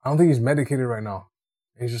 I don't think he's medicated right now.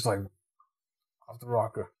 He's just, like, off the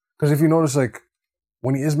rocker. Because if you notice, like,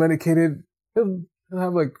 when he is medicated, he'll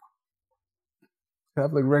have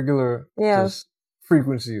regular just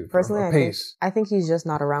frequency, personally, pace. I think he's just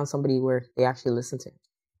not around somebody where they actually listen to him.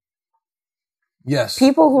 Yes.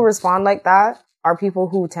 People who respond like that are people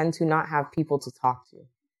who tend to not have people to talk to.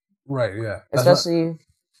 Right, yeah. Especially,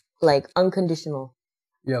 like, unconditional.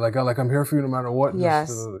 Yeah, like I'm here for you no matter what.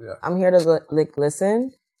 Yes. I'm here to,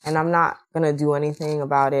 listen, and I'm not going to do anything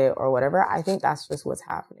about it or whatever. I think that's just what's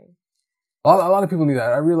happening. A lot of people need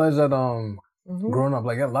that. I realized that growing up,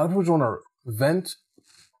 like, a lot of people just want to vent.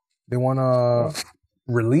 They want to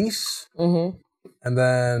release. And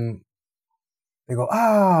then they go,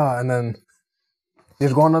 and then they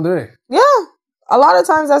just go on another day. Yeah. A lot of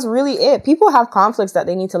times that's really it. People have conflicts that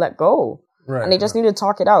they need to let go. Right. And they just need to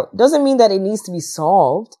talk it out. Doesn't mean that it needs to be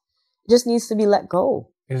solved. It just needs to be let go.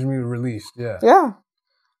 It needs to be released, yeah. Yeah.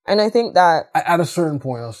 And I think that... At a certain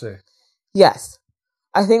point, I'll say. Yes.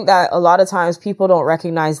 I think that a lot of times people don't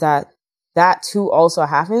recognize that too also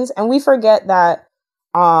happens. And we forget that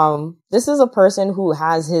this is a person who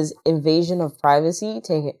has his invasion of privacy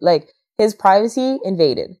taken, like, his privacy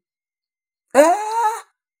invaded. I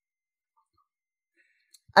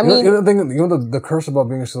mean... You know the curse about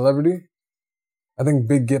being a celebrity? I think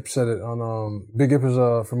Big Gip said it on, Big Gip is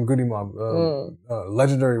from Goody Mob,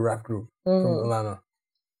 legendary rap group from Atlanta.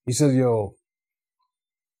 He said, yo,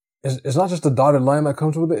 it's not just the dotted line that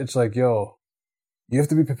comes with it. It's like, yo, you have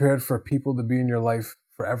to be prepared for people to be in your life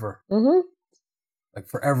forever. Like,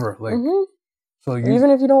 forever. Like, so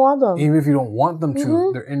even if you don't want them. Even if you don't want them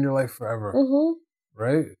to, they're in your life forever.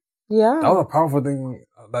 Right? Yeah. That was a powerful thing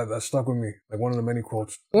that stuck with me. Like, one of the many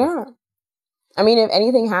quotes. Yeah. I mean, if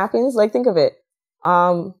anything happens, like, think of it.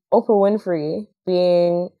 Oprah Winfrey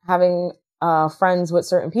having friends with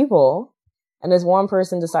certain people, and this one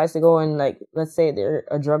person decides to go and, like, let's say they're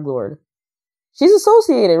a drug lord. She's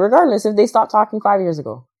associated regardless if they stopped talking 5 years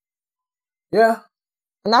ago. Yeah.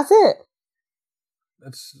 And that's it.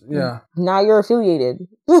 Yeah. Now you're affiliated.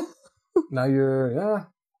 Now you're, yeah.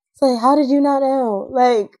 It's like, how did you not know?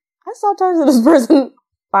 Like, I stopped talking to this person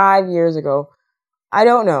 5 years ago. I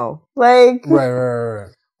don't know. Like,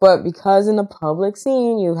 right. But because in the public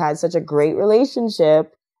scene you had such a great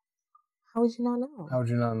relationship, how would you not know? How would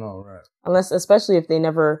you not know, right? Especially if they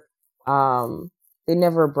never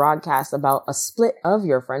broadcast about a split of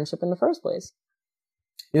your friendship in the first place.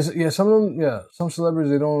 Yes, yeah. Some of them, some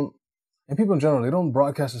celebrities, they don't, and people in general, they don't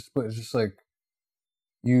broadcast a split. It's just like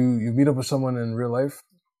you meet up with someone in real life,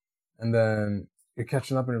 and then you're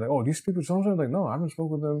catching up, and you're like, "Oh, do you speak with someone?" Like, no, I haven't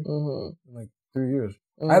spoken with them in like 3 years.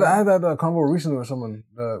 I had that convo recently with someone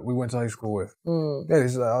that we went to high school with. Yeah,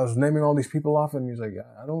 I was naming all these people off, and he's like,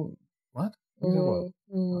 "I don't what? I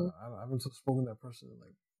haven't spoken to that person in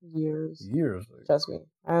like years. Like, trust me,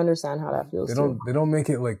 I understand how that feels. They don't make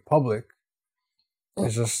it like public.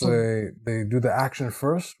 It's just they do the action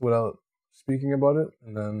first without speaking about it,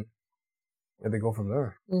 and then they go from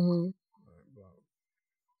there.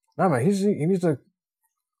 Nah, man, he needs to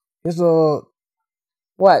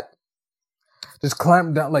what? Just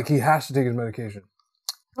clamp down. Like, he has to take his medication.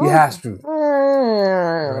 He has to.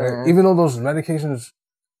 Right? Even though those medications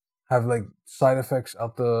have like side effects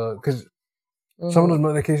out because some of those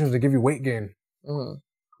medications, they give you weight gain.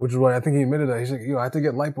 Which is why I think he admitted that. He's like, yo, I had to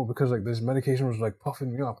get lipo because like this medication was like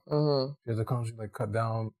puffing me up. You have to constantly like cut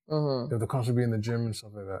down. You have to constantly be in the gym and stuff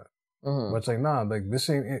like that. But it's like, nah, like this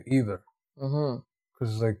ain't it either. Because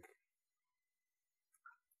it's like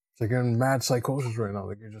you're in mad psychosis right now.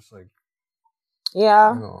 Like you're just like,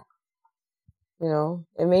 yeah, you know,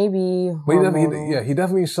 it may be. But he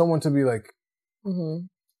definitely is someone to be like,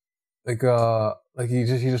 like he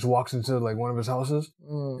just walks into like one of his houses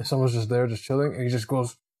and someone's just there, just chilling, and he just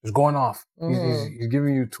going off. He's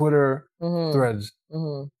giving you Twitter threads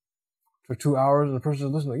for 2 hours, and the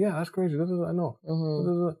person's listening. Like, yeah, that's crazy. I know.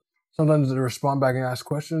 Sometimes they respond back and ask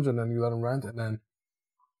questions, and then you let them rant, and then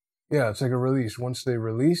it's like a release. Once they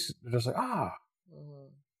release, they're just like,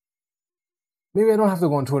 maybe I don't have to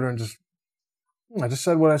go on Twitter and I just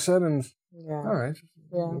said what I said, and all right,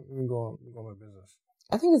 let me go my business.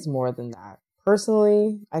 I think it's more than that.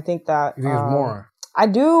 Personally, I think that you think it's more. I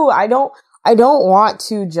do. I don't want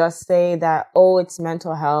to just say that, it's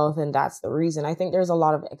mental health and that's the reason. I think there's a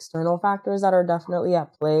lot of external factors that are definitely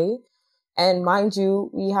at play. And mind you,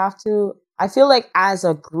 I feel like as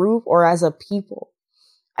a group or as a people,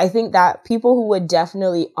 I think that people who would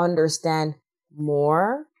definitely understand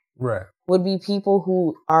more would be people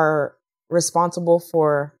who are responsible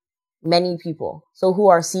for many people. So who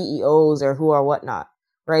are CEOs or who are whatnot,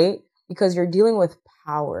 right? Because you're dealing with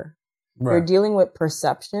power. You're dealing with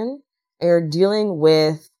perception. And you're dealing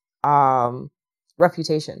with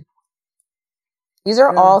reputation. These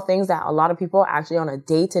are all things that a lot of people actually on a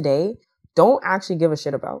day-to-day don't actually give a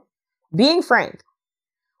shit about. Being frank,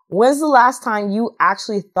 when's the last time you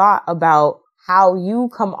actually thought about how you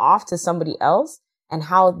come off to somebody else and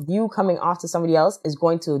how you coming off to somebody else is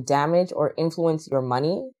going to damage or influence your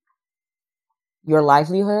money, your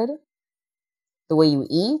livelihood, the way you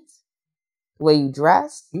eat, the way you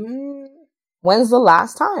dress? When's the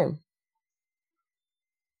last time?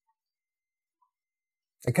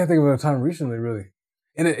 I can't think of a time recently, really.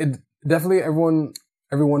 And it definitely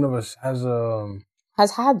every one of us has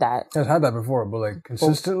had that. Has had that before, but like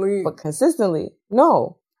consistently. But consistently,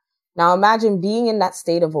 no. Now imagine being in that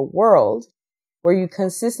state of a world where you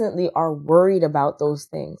consistently are worried about those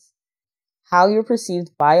things. How you're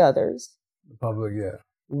perceived by others. The public, yeah.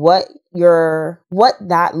 What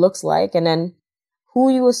that looks like, and then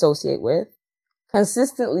who you associate with.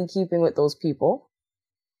 Consistently keeping with those people.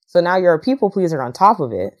 So now you're a people pleaser on top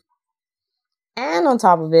of it. And on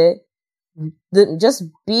top of it, just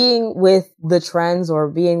being with the trends or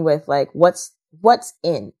being with like what's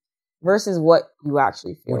in versus what you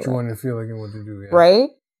actually feel. What you want to feel like and what to do, yeah. Right?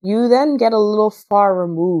 You then get a little far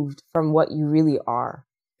removed from what you really are.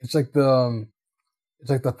 It's like the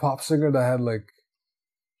pop singer that had like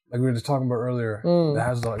we were just talking about earlier, that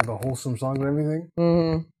has like the wholesome songs and everything.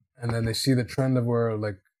 And then they see the trend of where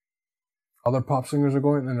like other pop singers are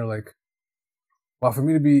going, and they're like, well, for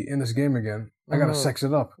me to be in this game again, I gotta sex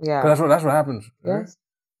it up. Yeah. That's what happens. Right? Yes.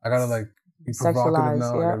 I gotta like be provocative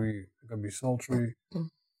now. Yeah. I gotta be sultry.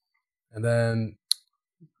 And then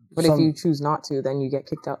But if you choose not to, then you get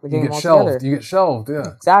kicked out the game altogether. You get shelved,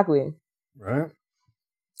 yeah. Exactly. Right?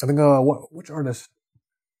 I think which artist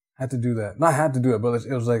had to do that? Not had to do it, but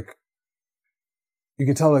it was like you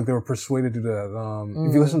could tell like they were persuaded to do that.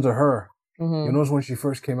 If you listen to her, you notice when she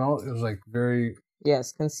first came out, it was like very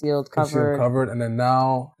concealed, covered, and then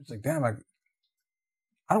now it's like, damn, I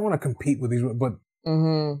don't want to compete with these, but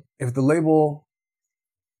if the label,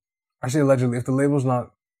 I say allegedly, if the label's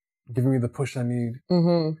not giving me the push I need,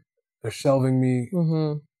 they're shelving me.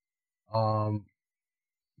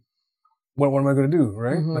 What am I gonna do,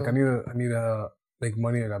 right? Like I need to make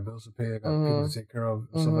money. I got bills to pay. I got people to take care of,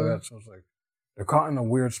 and stuff like that. So it's like they're caught in a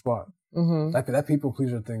weird spot. That people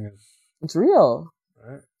pleaser thing it's real.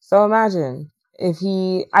 Right. So imagine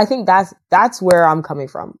I think that's where I'm coming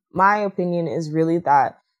from. My opinion is really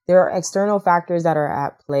that there are external factors that are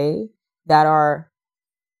at play that are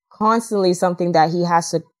constantly something that he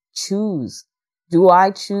has to choose. Do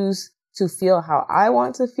I choose to feel how I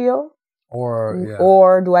want to feel?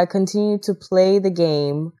 Or do I continue to play the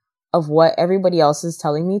game of what everybody else is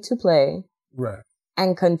telling me to play? Right.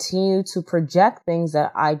 And continue to project things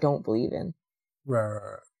that I don't believe in.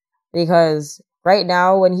 Right. Because right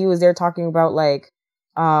now, when he was there talking about like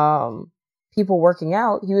people working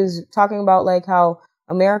out, he was talking about like how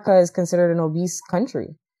America is considered an obese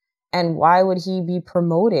country. And why would he be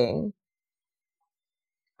promoting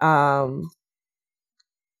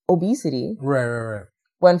obesity? Right.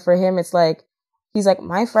 When for him, it's like, he's like,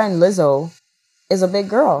 my friend Lizzo is a big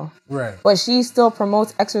girl. Right. But she still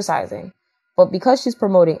promotes exercising. But because she's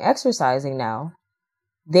promoting exercising now,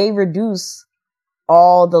 they reduce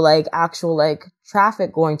all the like actual like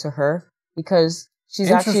traffic going to her because She's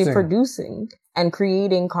actually producing and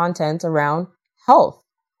creating content around health.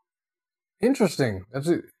 Interesting. That's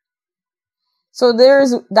it. So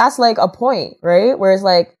that's like a point, right? Where it's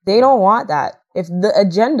like, they don't want that. If the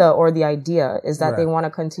agenda or the idea is that they want to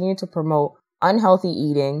continue to promote unhealthy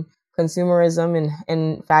eating, consumerism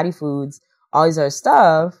and fatty foods, all these other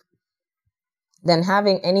stuff, then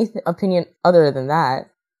having any opinion other than that,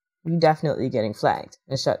 you're definitely getting flagged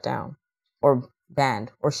and shut down or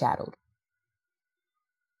banned or shadowed.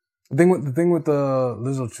 The thing with the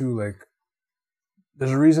Lizzo too, like,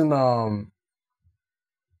 there's a reason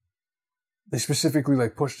they specifically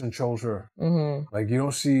like pushed and chose her. Mm-hmm. Like you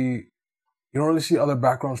don't really see other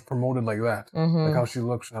backgrounds promoted like that. Mm-hmm. Like how she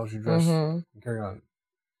looks, how she dresses. Mm-hmm. Carry on.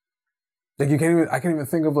 Like I can't even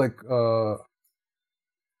think of like what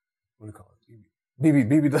do you call it?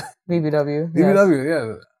 BBW. BBW,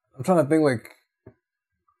 yeah. I'm trying to think like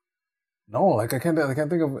no, like I can't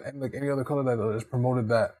think of like any other color that has promoted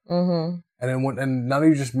that. Mm-hmm. And now that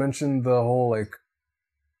you just mentioned the whole like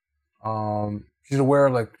she's aware,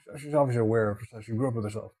 like she's obviously aware of herself. She grew up with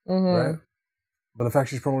herself, right? But the fact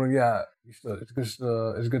she's promoting,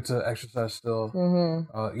 it's good to exercise still,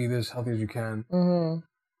 eat as healthy as you can,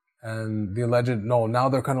 and the alleged now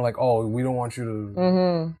they're kind of like, oh, we don't want you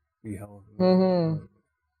to be healthy.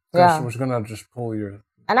 Yeah, we're gonna just pull your.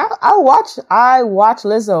 And I watch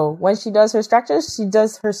Lizzo when she does her stretches. She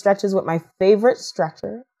does her stretches with my favorite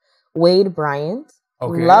stretcher, Wade Bryant.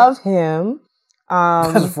 Okay. Love him.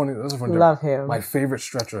 That's a funny. Love him. My favorite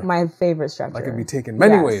stretcher. That could be taken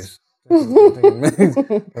many ways.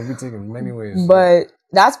 That could be taken many ways. But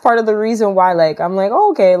that's part of the reason why, like, I'm like,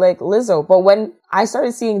 oh, okay, like Lizzo. But when I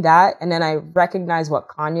started seeing that, and then I recognized what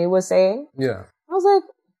Kanye was saying, I was like,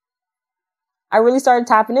 I really started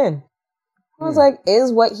tapping in. I was like,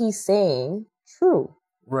 is what he's saying true?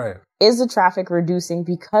 Right. Is the traffic reducing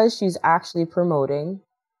because she's actually promoting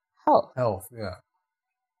health? Health, yeah.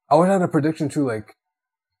 I always had a prediction too, like,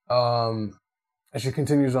 as she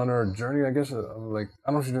continues on her journey, I guess, like,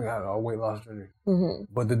 I don't know if she's doing a weight loss journey,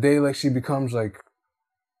 but the day, like, she becomes, like,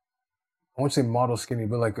 I won't say model skinny,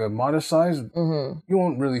 but, like, a modest size, you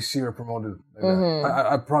won't really see her promoted like that.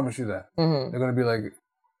 I promise you that. They're going to be like,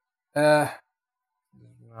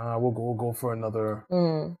 we'll go for another,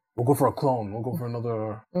 we'll go for a clone, we'll go for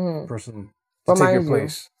another person to take your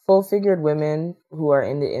place. Full-figured women who are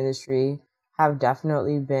in the industry have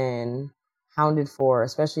definitely been hounded for,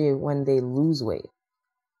 especially when they lose weight.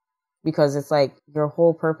 Because it's like your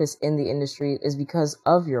whole purpose in the industry is because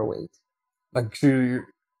of your weight. Like, so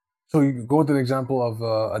you go with an example of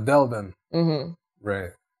Adele then.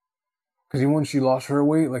 Right. Because even when she lost her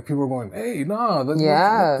weight, like, people were going, hey, nah.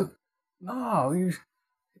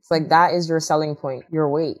 It's like that is your selling point, your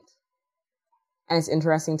weight. And it's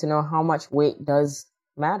interesting to know how much weight does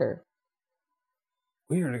matter.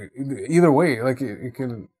 Weird. Either way, like it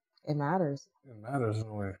can. It matters. It matters in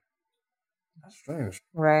a way. That's strange,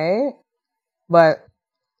 right? But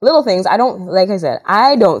little things. I don't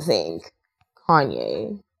think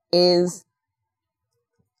Kanye is.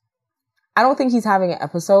 I don't think he's having an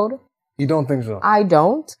episode. You don't think so? I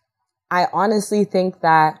don't. I honestly think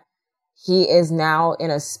that he is now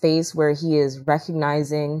in a space where he is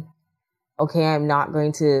recognizing, okay, I'm not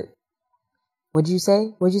going to. What'd you say?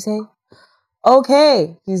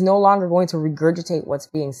 Okay, he's no longer going to regurgitate what's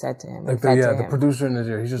being said to him. Like the producer in his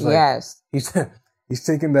ear, he's just like he's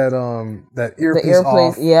taking that earpiece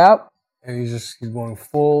off. Yep. And he's going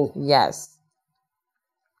full. Yes.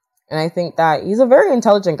 And I think that he's a very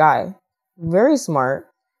intelligent guy, very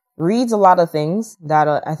smart, reads a lot of things that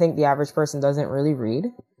I think the average person doesn't really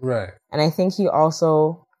read. Right. And I think he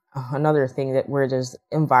also another thing that where there's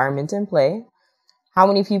environment in play. How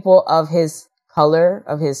many people of his color,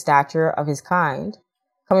 of his stature, of his kind,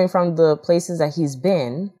 coming from the places that he's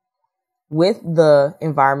been with the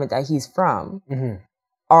environment that he's from,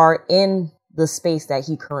 are in the space that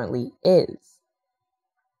he currently is.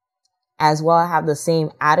 As well, have the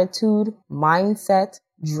same attitude, mindset,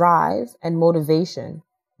 drive, and motivation,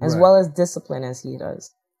 as well as discipline as he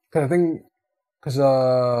does. I think, because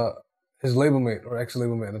his label mate, or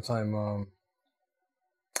ex-label mate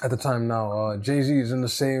at the time now, Jay-Z is in the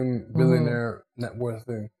same billionaire net worth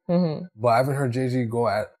thing. But I haven't heard Jay-Z go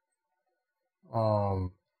at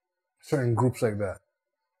certain groups like that.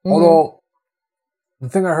 Although, the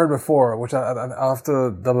thing I heard before, which I'll have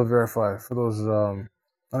to double verify for those,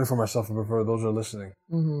 only for myself, but for those who are listening.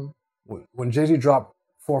 When Jay-Z dropped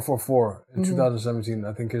 444 in 2017,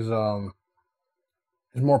 I think his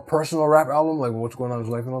more personal rap album, like what's going on in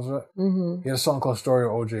his life and all that, he had a song called Story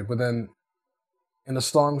of OJ. But then, in the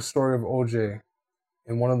song Story of OJ,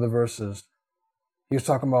 in one of the verses, he was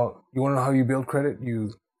talking about, you want to know how you build credit?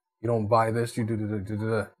 You don't buy this, you do.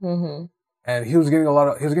 Mm-hmm. And he was getting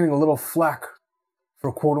a little flack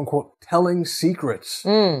for quote unquote telling secrets.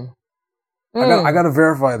 I gotta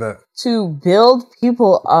verify that. To build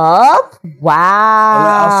people up? Wow.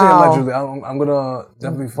 I'll say allegedly. I'm gonna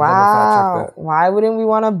definitely double fact check that. Why wouldn't we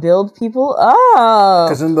want to build people up?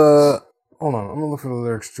 Because hold on, I'm gonna look for the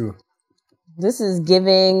lyrics too. This is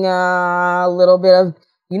giving a little bit of,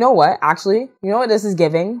 you know what? Actually, you know what this is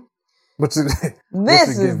giving?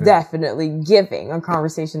 This is definitely giving a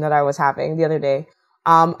conversation that I was having the other day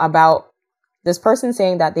about this person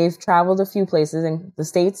saying that they've traveled a few places in the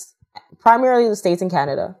States, primarily the States and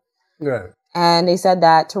Canada. Right. And they said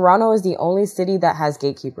that Toronto is the only city that has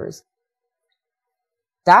gatekeepers.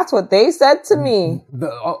 That's what they said to me.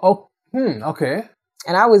 Okay.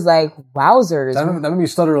 And I was like, wowzers. That made me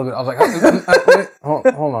stutter a little bit. I was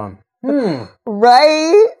like, hold on.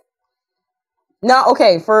 Right? Now,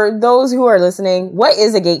 okay, for those who are listening, what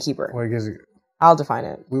is a gatekeeper? I'll define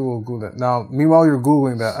it. We will Google that. Now, meanwhile you're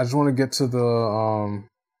Googling that, I just want to get to the...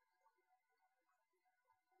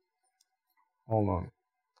 Hold on.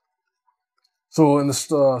 So in the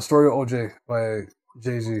story of OJ by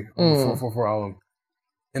Jay-Z on the 444 album,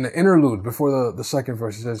 in the interlude before the second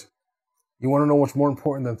verse, he says, you want to know what's more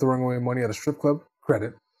important than throwing away money at a strip club?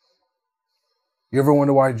 Credit. You ever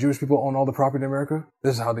wonder why Jewish people own all the property in America?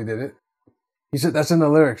 This is how they did it. He said, that's in the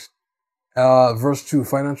lyrics. Verse 2,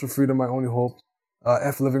 financial freedom, my only hope.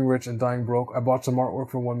 F living rich and dying broke. I bought some artwork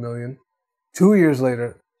for $1 million. 2 years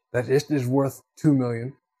later, that is worth $2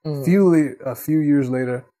 million. A few years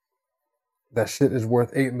later, that shit is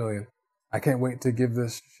worth $8 million. I can't wait to give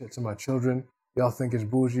this shit to my children. Y'all think it's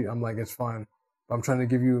bougie. I'm like, it's fine. I'm trying to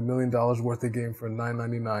give you $1 million worth of game for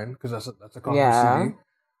 $9.99 because that's a common CD.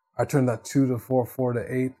 I turned that 2 to 4, 4 to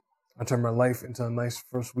 8. I turned my life into a nice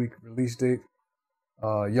first week release date.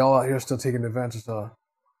 Y'all out here still taking advantage of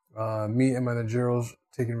me and my Nigeros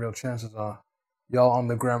taking real chances. Y'all on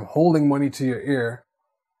the gram holding money to your ear.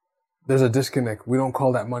 There's a disconnect. We don't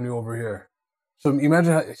call that money over here. So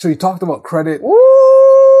imagine so he talked about credit.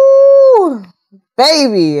 Ooh,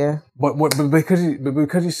 baby. But because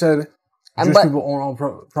he said Jewish people own all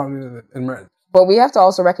property in America. But we have to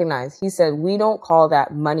also recognize, he said, we don't call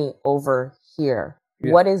that money over here.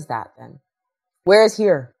 Yeah. What is that then? Where is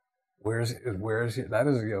here? Where is here? That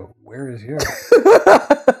is, where is here?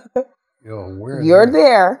 Where is You're here?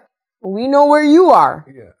 there. We know where you are.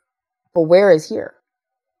 Yeah. But where is here?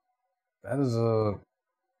 That is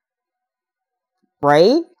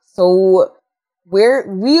right? So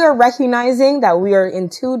we are recognizing that we are in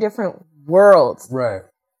two different worlds. Right.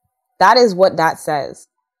 That is what that says.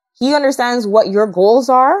 He understands what your goals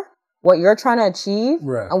are, what you're trying to achieve,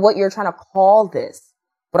 and what you're trying to call this.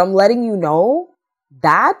 But I'm letting you know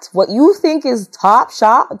that what you think is top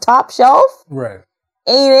shelf, right,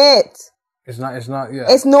 ain't it? It's not. Yeah.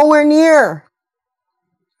 It's nowhere near.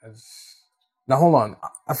 Now hold on.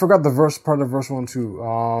 I forgot the part of verse 1 too.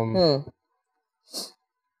 I'm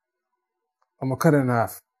gonna cut it in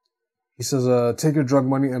half. He says, take your drug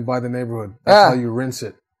money and buy the neighborhood. That's how you rinse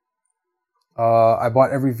it. I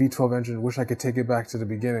bought every V12 engine. Wish I could take it back to the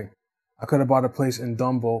beginning. I could have bought a place in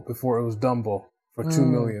Dumbo before it was Dumbo for $2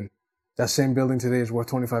 million. That same building today is worth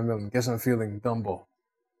 $25 million. Guess I'm feeling Dumbo.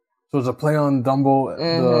 So it's a play on Dumbo.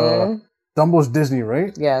 Dumbo's Disney,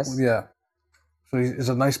 right? Yes. Yeah. So it's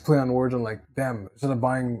a nice play on words. And like, damn, instead of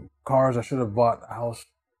buying cars, I should have bought a house.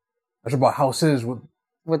 I should have bought houses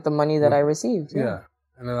with the money that I received. Yeah.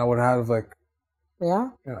 And then I would have like. Yeah.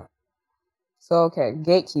 Yeah. So, okay.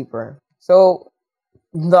 Gatekeeper. So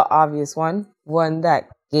the obvious one that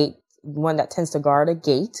tends to guard a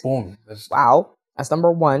gate. Boom. Wow. That's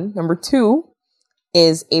number one. Number two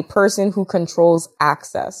is a person who controls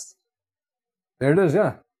access. There it is.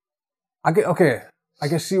 Yeah. I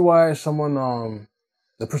can see why someone,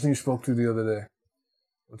 the person you spoke to the other day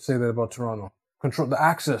would say that about Toronto. Control the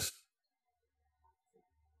access.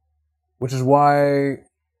 Which is why,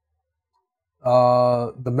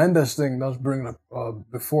 the Mendes thing that was bringing up,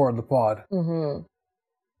 before the pod. Mm-hmm.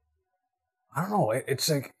 I don't know. It's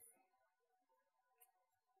like,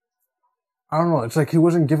 I don't know. It's like he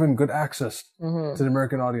wasn't given good access to the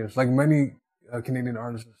American audience, like many Canadian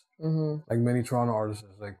artists, like many Toronto artists.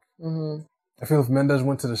 Like, I feel if Mendes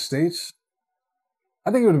went to the States,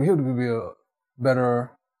 I think he would be a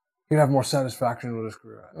better. He'd have more satisfaction with his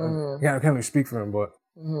career. I can't really speak for him, but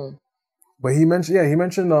he mentioned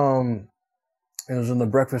it was in the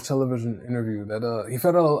Breakfast television interview that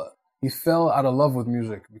he fell out of love with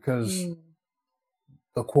music because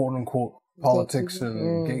the quote unquote politics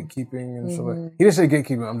and gatekeeping and stuff like that. He didn't say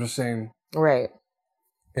gatekeeping, I'm just saying. Right.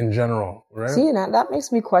 in general, right? See, and that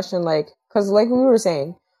makes me question, like, because like we were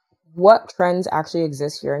saying, what trends actually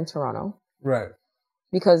exist here in Toronto? Right.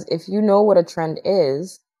 Because if you know what a trend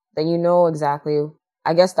is, then you know exactly,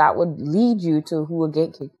 I guess that would lead you to who a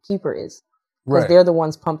gatekeeper is. Because they're the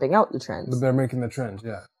ones pumping out the trends. But they're making the trends,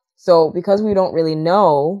 yeah. So because we don't really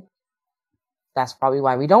know, that's probably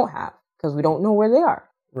why we don't have. Because we don't know where they are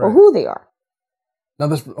or who they are. Now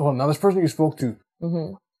this person you spoke to,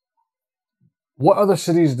 what other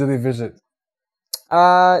cities did they visit?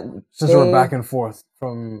 Since we're back and forth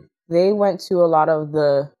from... They went to a lot of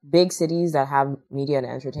the big cities that have media and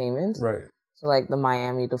entertainment. Right. So like the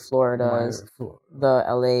Miami, the Floridas, the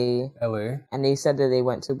LA. And they said that they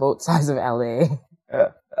went to both sides of LA.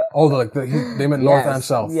 They meant north and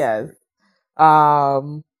south. Yes.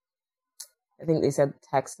 I think they said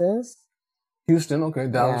Texas. Houston, okay.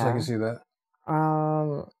 Dallas, I can see that.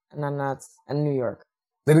 And then and New York.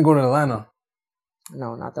 They didn't go to Atlanta.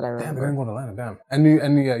 No, not that I remember. Damn, they didn't go to Atlanta. Damn. And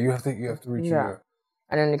you have to reach New York.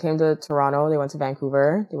 And then they came to Toronto. They went to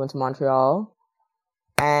Vancouver. They went to Montreal.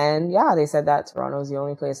 And yeah, they said that Toronto is the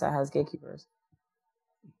only place that has gatekeepers.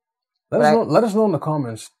 Let us know in the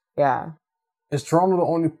comments. Yeah. Is Toronto the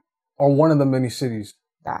only or one of the many cities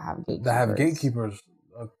that have gatekeepers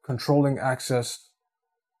controlling access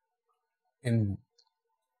in?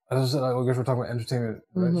 As I said, I guess we're talking about entertainment,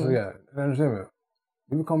 right? So yeah, entertainment.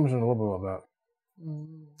 Leave a comment a little bit about that.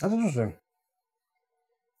 That's interesting.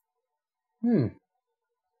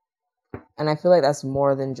 And I feel like that's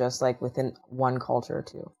more than just like within one culture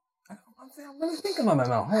too. I'm really thinking on that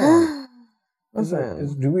now. Hold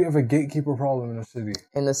on. Do we have a gatekeeper problem in the city?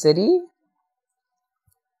 In the city?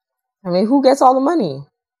 I mean, who gets all the money?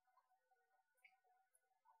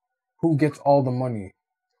 Who gets all the money?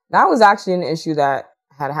 That was actually an issue that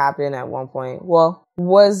had happened at one point. Well,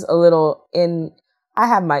 was a little in. I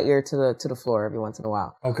have my ear to the floor every once in a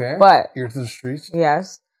while. Okay. But ear to the streets.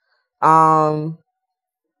 Yes.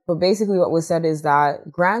 But basically what was said is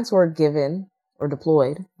that grants were given or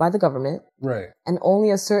deployed by the government. Right. And only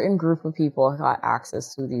a certain group of people got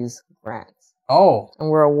access to these grants. Oh. And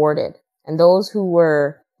were awarded. And those who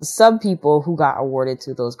were the sub people who got awarded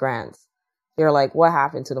to those grants, they're like, what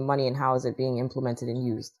happened to the money and how is it being implemented and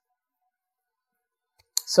used?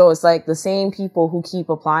 So it's like the same people who keep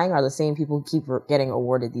applying are the same people who keep getting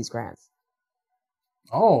awarded these grants.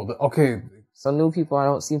 Oh, okay. So new people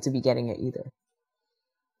don't seem to be getting it either.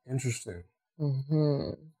 Interesting.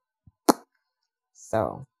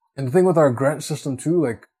 So. And the thing with our grant system too,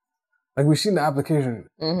 like we've seen the application.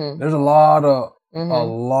 There's a lot of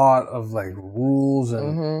like rules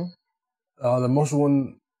and the most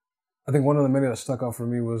one. I think one of the many that stuck out for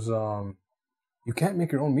me was you can't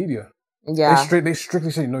make your own media. Yeah. They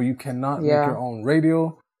strictly say no. You cannot make your own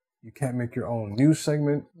radio. You can't make your own news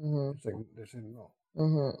segment. It's like they say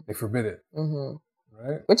no. They forbid it.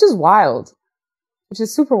 Right. Which is wild. Which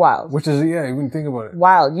is super wild. Which is, yeah, you wouldn't think about it.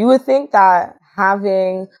 Wild. You would think that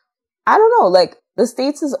having, I don't know, like, the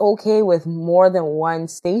States is okay with more than one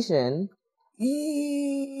station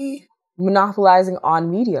monopolizing on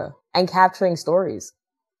media and capturing stories.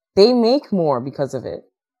 They make more because of it.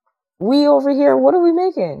 We over here, what are we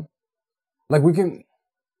making? Like, we can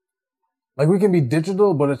be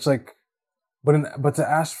digital, but it's like, but to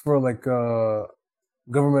ask for, like,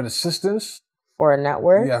 government assistance, for a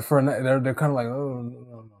network? Yeah, they're kind of like, no.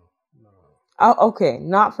 Oh, okay,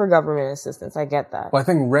 not for government assistance. I get that. But I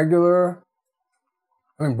think Brandon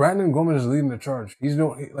Gomez is leading the charge. He's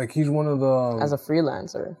one of the... As a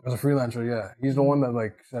freelancer, yeah. He's the one that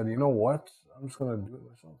like said, you know what? I'm just going to do it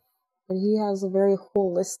myself. But he has a very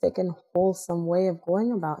holistic and wholesome way of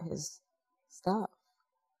going about his stuff.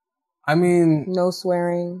 I mean... No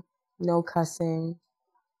swearing, no cussing.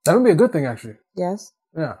 That would be a good thing, actually. Yes.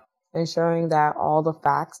 Yeah. Ensuring that all the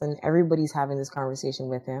facts and everybody's having this conversation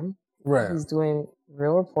with him. Right. He's doing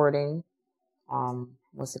real reporting,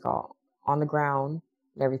 what's it called? On the ground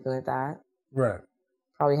and everything like that. Right.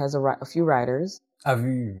 Probably has a few writers.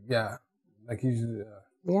 Yeah. Like he's...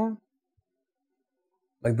 Yeah.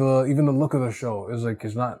 Like even the look of the show is like,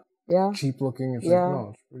 it's not cheap looking. It's like,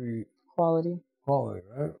 no, it's pretty... Quality,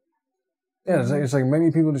 right? Yeah, it's like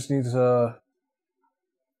many people just need to...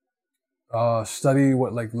 study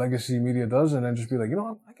what like legacy media does and then just be like, you know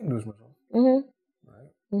what, I can do this myself. Right.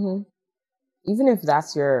 Even if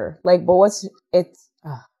that's your like, but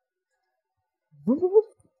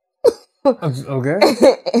okay.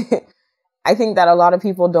 I think that a lot of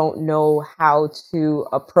people don't know how to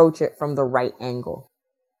approach it from the right angle.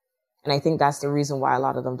 And I think that's the reason why a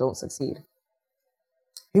lot of them don't succeed.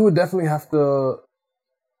 He would definitely have to...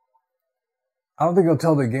 I don't think he'll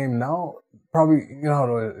tell the game now. Probably, you know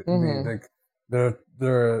how it is. Like,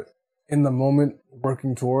 they're in the moment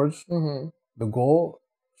working towards the goal.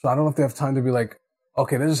 So I don't know if they have time to be like,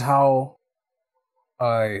 okay, this is how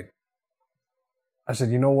I said,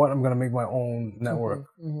 you know what? I'm going to make my own network,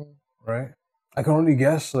 right? I can only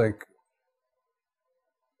guess, like,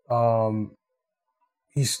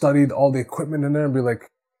 he studied all the equipment in there and be like,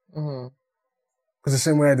 because the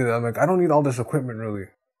same way I did it, I'm like, I don't need all this equipment really.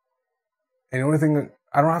 And the only thing,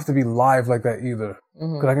 I don't have to be live like that either,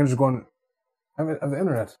 because I can just go on the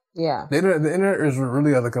internet. Yeah. The internet is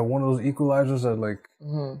really like one of those equalizers that like,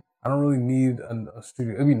 I don't really need a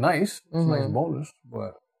studio. It'd be nice. It's a nice bonus,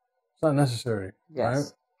 but it's not necessary.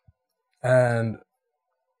 Yes. Right? And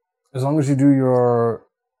as long as you do your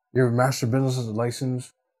master business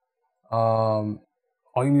license, all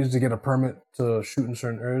you need is to get a permit to shoot in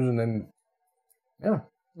certain areas, and then yeah.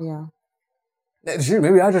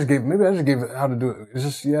 Maybe I just gave how to do it. It's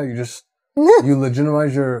just you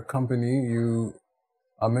legitimize your company. You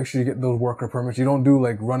make sure you get those worker permits. You don't do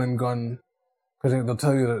like run and gun, because they'll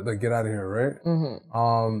tell you to get out of here, right?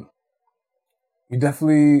 You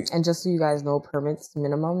definitely... And just so you guys know, permits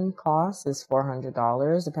minimum cost is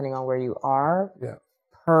 $400, depending on where you are,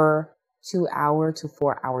 per 2-hour to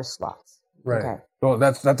 4-hour slots. Right. Okay. Well,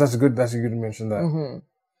 that's good to mention that.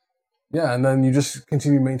 Yeah, and then you just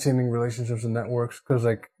continue maintaining relationships and networks, because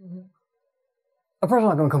like a person's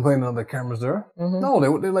not going to complain that the camera's there. No,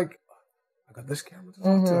 they're like, I got this camera to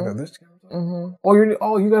talk to. I got this camera to talk to.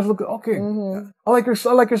 Oh, you guys look good. Okay. Yeah. I like your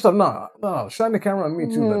stuff. No, shine the camera on me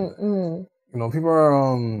too. Then. You know, people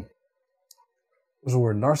are what's the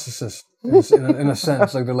word? Narcissists in a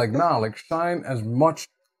sense. Like they're like, nah, like shine as much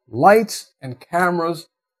lights and cameras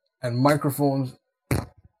and microphones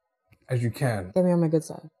as you can. Get me on my good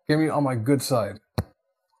side. Get me on my good side.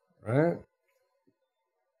 Right?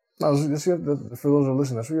 No, for those who are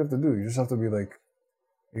listening, that's what you have to do. You just have to be like,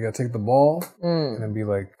 you gotta take the ball and then be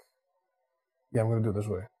like, yeah, I'm gonna do it this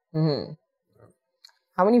way.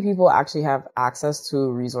 How many people actually have access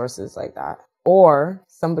to resources like that? Or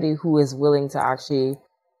somebody who is willing to actually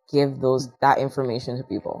give that information to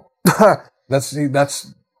people? That's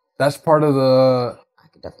part of the... I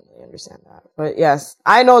could definitely understand that. But yes,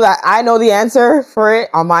 I know the answer for it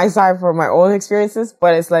on my side for my own experiences,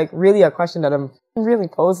 but it's like really a question that I'm really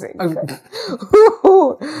posing. Yeah,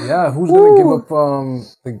 who's going to give up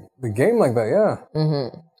the game like that? Yeah.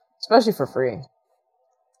 Especially for free.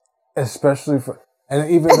 Especially for... And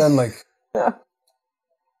even then, like...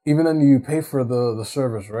 Even then you pay for the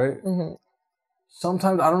service, right?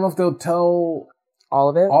 Sometimes, I don't know if they'll tell...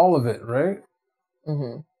 All of it, right?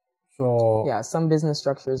 So... Yeah, some business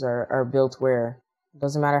structures are built where it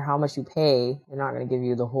doesn't matter how much you pay, they're not going to give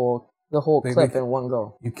you the whole clip in one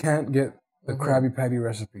go. You can't get the Krabby Patty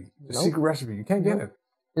recipe. The secret recipe. You can't get it.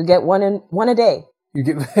 You get one a day. You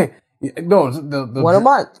get... No, one a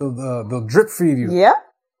month. They'll drip feed you. Yeah.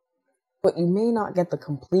 But you may not get the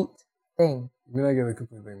complete thing. You may not get the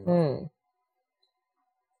complete thing.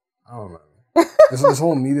 I don't know. This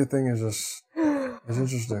whole media thing is just... It's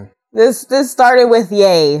interesting. This started with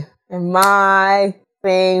Ye. And my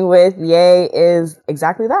thing with Ye is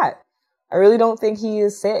exactly that. I really don't think he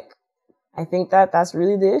is sick. I think that's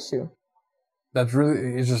really the issue. That's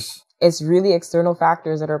really... It's just... It's really external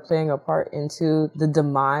factors that are playing a part into the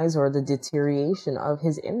demise or the deterioration of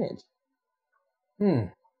his image.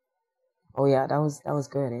 Oh yeah, that was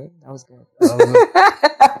good, eh? That was good.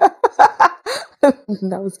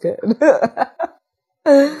 That was good.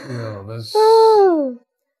 Yeah, that's...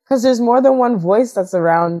 Because there's more than one voice that's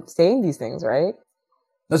around saying these things, right?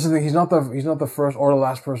 That's the thing. He's not the first or the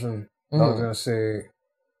last person that was gonna say,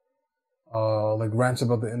 like rants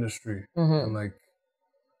about the industry and like.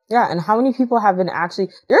 Yeah, and how many people have been actually...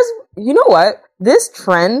 You know what? This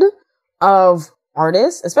trend of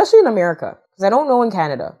artists, especially in America, because I don't know in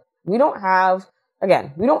Canada, we don't have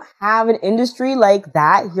an industry like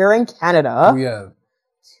that here in Canada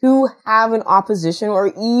to have an opposition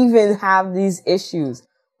or even have these issues.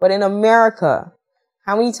 But in America,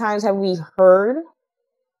 how many times have we heard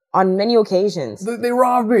on many occasions? They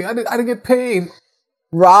robbed me. I didn't get paid.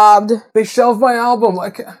 Robbed. They shelved my album. I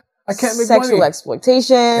can't make money. Sexual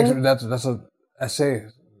exploitation. That's a essay.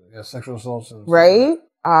 Yeah, sexual assaults. Right?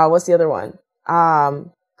 What's the other one?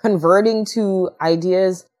 Converting to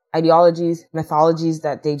ideologies, mythologies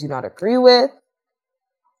that they do not agree with.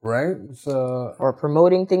 Right? Or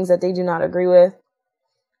promoting things that they do not agree with.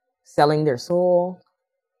 Selling their soul.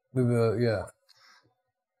 Yeah.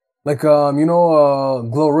 Like,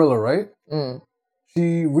 Glorilla, right?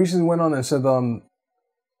 She recently went on and said,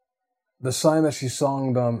 the sign that she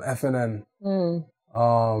sung, FNN,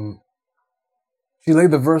 she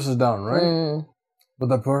laid the verses down, right? but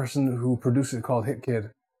the person who produced it called Hit Kid.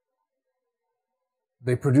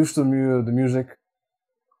 They produced the music,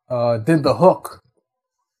 did the hook.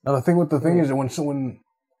 Now the thing with the thing is that when someone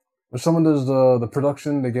does the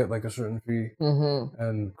production, they get like a certain fee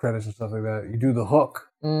and credits and stuff like that. You do the hook,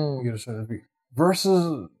 you get a certain fee.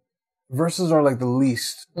 Verses are like the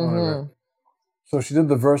least. So she did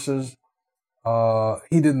the verses.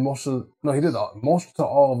 He did most to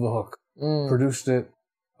all of the hook. Produced it.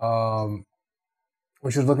 When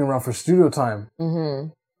she was looking around for studio time.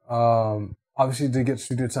 Obviously, to get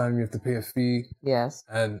studio time, you have to pay a fee. Yes.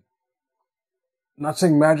 And not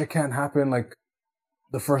saying magic can't happen like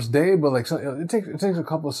the first day, but like it takes a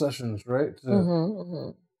couple of sessions, right?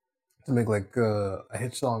 To make like a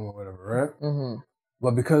hit song or whatever, right?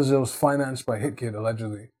 But because it was financed by Hit Kid,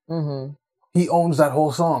 allegedly, he owns that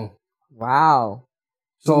whole song. Wow.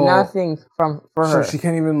 So nothing for her. So she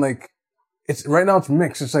can't even like. It's right now. It's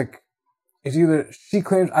mixed. It's like it's either she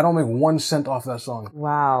claims I don't make 1 cent off that song.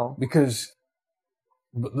 Wow. Because.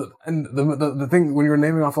 The thing when you're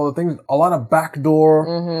naming off all the things, a lot of backdoor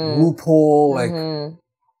loophole,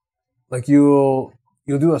 like you'll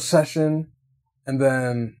do a session, and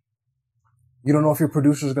then you don't know if your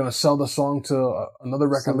producer is gonna sell the song to another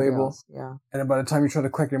record label. Else. Yeah. And then by the time you try to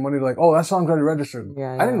collect your money, they're like, oh, that song's already registered.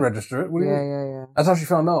 Yeah. I didn't register it. What do you mean? Yeah. That's how she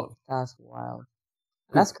found out. That's wild.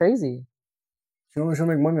 That's crazy. She'll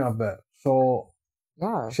make money off that. So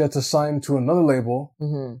yeah, she had to sign to another label.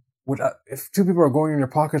 Which, if 2 people are going in your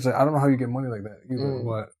pockets, I don't know how you get money like that either.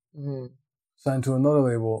 But signed to another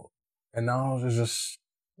label, and now she's just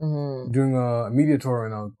doing a media tour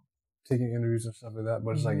right now, taking interviews and stuff like that.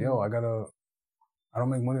 But it's like, yo, I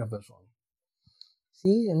don't make money off that song.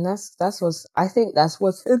 See, and that's what's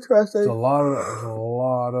interesting. It's a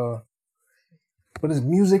lot of, but it's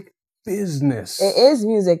music business. It is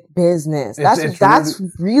music business. That's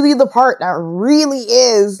really the part that really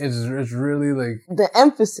is. It's really like the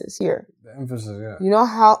emphasis here. The emphasis, yeah. You know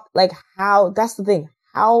how that's the thing.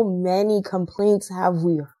 How many complaints have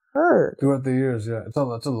we heard throughout the years? Yeah, it's a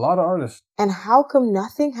lot of artists. And how come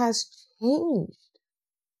nothing has changed?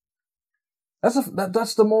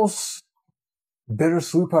 That's the most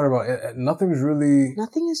bittersweet part about it. Nothing has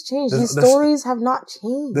changed. These stories have not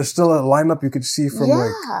changed. There's still a lineup you could see from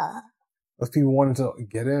of people wanting to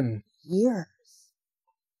get in. Years.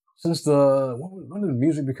 Since when did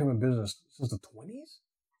music become a business? Since the 20s?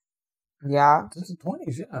 Yeah. Since the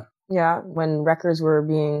 20s, yeah. Yeah, when records were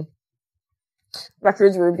being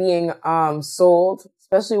sold,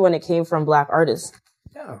 especially when it came from Black artists.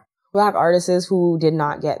 Yeah. Black artists who did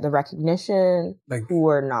not get the recognition, who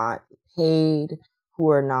were not paid, who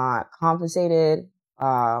were not compensated.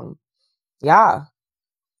 During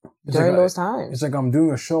those times. It's like I'm doing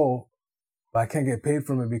a show, but I can't get paid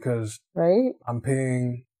from it because I'm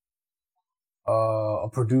paying a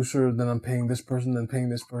producer, then I'm paying this person, then paying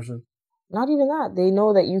this person. Not even that. They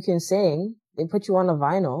know that you can sing. They put you on a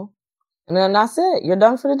vinyl, and then that's it. You're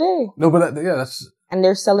done for the day. No, but that's... And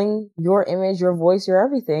they're selling your image, your voice, your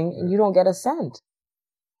everything, and you don't get a cent.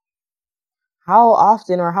 How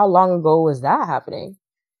often or how long ago was that happening?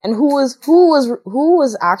 And who was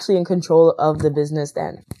actually in control of the business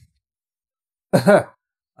then?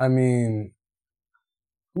 I mean,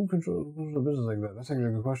 who controls the business like that? That's actually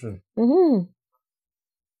a good question.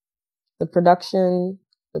 The production,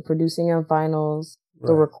 the producing of vinyls,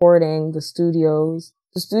 the recording, the studios.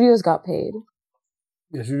 The studios got paid.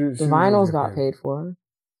 Yes, the vinyls got paid for.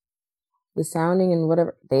 The sounding and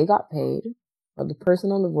whatever, they got paid. But the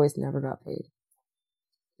person on the voice never got paid.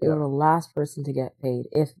 They were the last person to get paid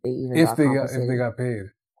if they even got compensated. If they got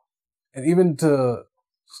paid. And even to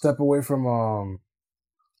step away from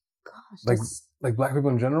like Black people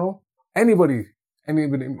in general, anybody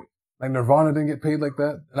like Nirvana didn't get paid like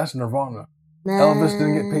that. That's Nirvana. Man. Elvis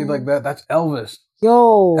didn't get paid like that. That's Elvis.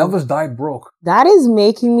 Yo. Elvis died broke. That is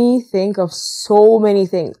making me think of so many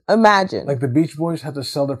things. Imagine. Like the Beach Boys had to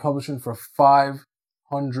sell their publishing for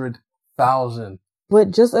 $500,000.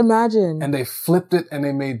 But just imagine. And they flipped it and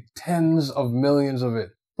they made tens of millions of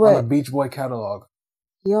it on a Beach Boy catalog.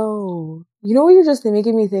 Yo. You know what you're just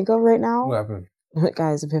making me think of right now? What happened?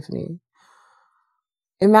 Guys, epiphany.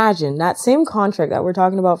 Imagine that same contract that we're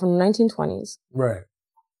talking about from the 1920s. Right.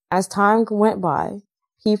 As time went by,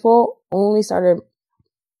 people only started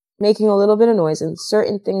making a little bit of noise and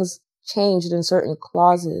certain things changed in certain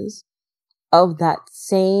clauses of that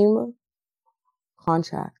same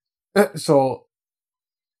contract. So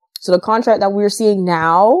the contract that we're seeing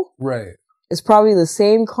now is probably the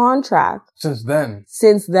same contract. Since then.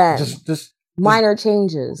 Just minor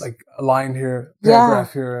changes. Like a line here,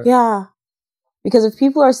 paragraph here. Yeah. Because if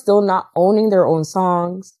people are still not owning their own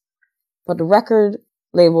songs, but the record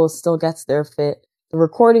label still gets their fit. The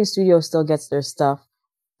recording studio still gets their stuff.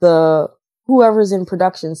 The whoever's in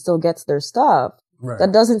production still gets their stuff. Right.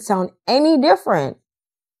 That doesn't sound any different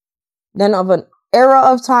than of an era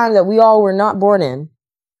of time that we all were not born in,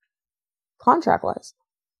 contract-wise.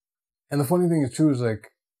 And the funny thing is too is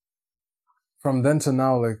like, from then to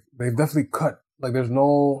now, like they've definitely cut. Like there's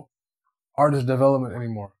no artist development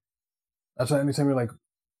anymore. That's why anytime you're like,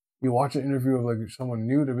 you watch an interview of like someone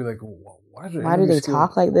new, they'll be like, why do they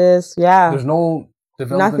talk like this? Yeah. There's no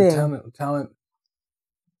development talent.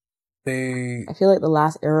 I feel like the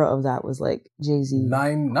last era of that was like Jay-Z.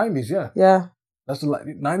 90s, yeah. Yeah. That's the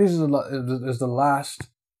 90s is the last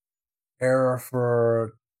era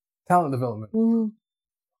for talent development,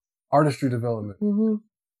 artistry development.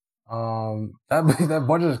 That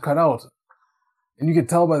budget is cut out, and you can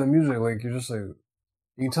tell by the music. Like you're just like,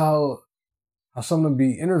 you can tell how someone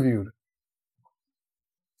be interviewed,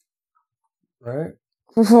 right?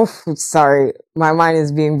 Sorry, my mind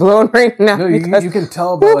is being blown right now. No, you can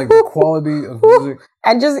tell by like the quality of music,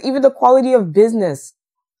 and just even the quality of business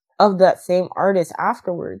of that same artist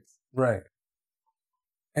afterwards. Right.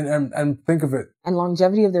 And think of it. And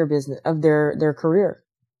longevity of their business, of their career.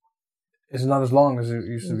 It's not as long as it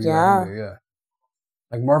used to be. Yeah. Yeah.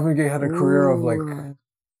 Like Marvin Gaye had a career of like,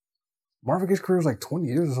 Marvin Gaye's career was like 20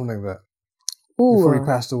 years or something like that. Before he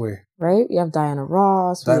passed away. Right? You have Diana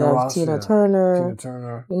Ross, Tina Turner.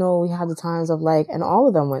 You know, we had the times of like, and all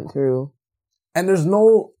of them went through. And there's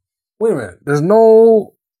no, wait a minute, there's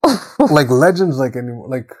no like legends like anymore.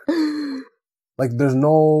 Like there's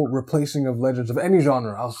no replacing of legends of any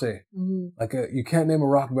genre, I'll say. Like you can't name a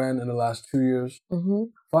rock band in the last 2 years,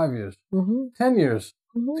 5 years, 10 years,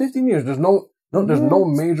 15 years. There's no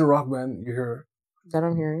major rock band you hear. That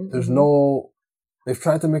I'm hearing. There's no, they've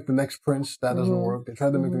tried to make the next Prince, that doesn't work. They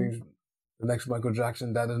tried to make the next Michael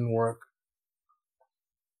Jackson, that didn't work.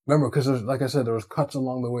 Remember, because like I said, there was cuts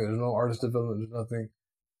along the way. There's no artist development, there's nothing.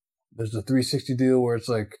 There's the 360 deal where it's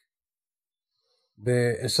like,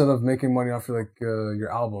 they, instead of making money off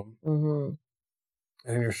your album, and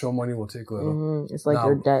then your show money will take a little. It's like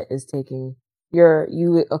your debt is taking,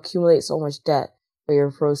 you accumulate so much debt, but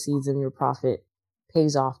your proceeds and your profit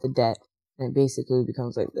pays off the debt, and it basically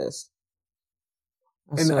becomes like this.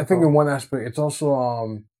 And I think in one aspect, it's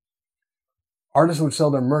also artists would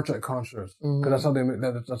sell their merch at concerts because that's how they make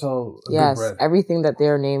that. That's how yes, bread. Everything that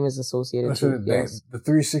their name is associated to. The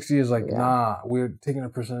 360 is like, nah, we're taking a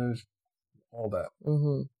percentage, all that.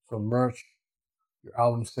 So merch, your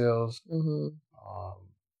album sales, the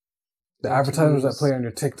advertisements that play on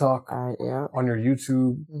your TikTok, on your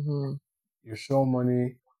YouTube, your show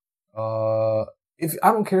money. If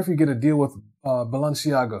I don't care if you get a deal with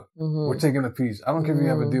Balenciaga, we're taking a piece. I don't care if you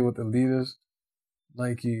have a deal with Adidas,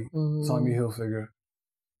 Nike, Tommy Hilfiger,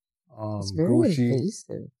 it's very Gucci.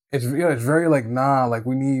 invasive. It's very like, nah, like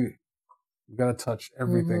we gotta touch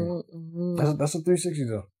everything. That's a 360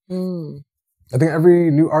 though. I think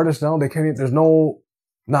every new artist now, they can't, there's no,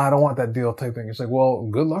 nah, I don't want that deal type thing. It's like, well,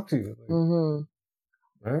 good luck to you.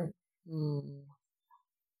 Like, right?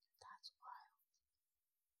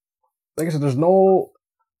 Like I said, there's no,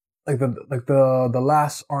 like the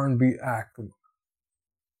last R&B act.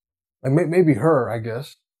 Like maybe her, I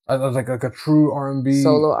guess. Like a true R&B.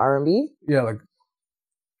 Solo R&B? Yeah, like,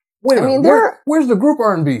 wait a minute, where's the group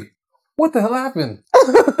R&B? What the hell happened?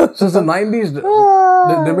 Since the 90s,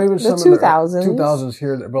 there may be some the 2000s. 2000s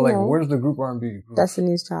here, but like, where's the group R&B?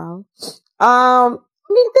 Destiny's Child. I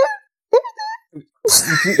mean, they're you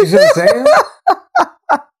see what I'm saying?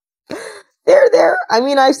 They're there. I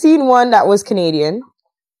mean, I've seen one that was Canadian.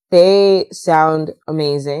 They sound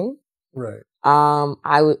amazing. Right.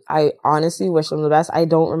 I honestly wish them the best. I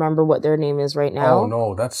don't remember what their name is right now. Oh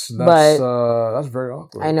no, that's very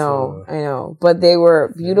awkward. I know. But they were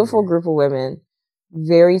a beautiful group of women,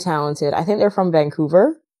 very talented. I think they're from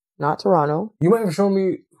Vancouver, not Toronto. You might have shown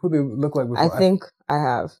me who they look like before. I think I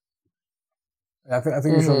have. I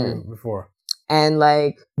think you showed me before. And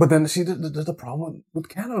like, but then see, there's the problem with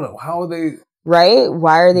Canada. How are they? Right?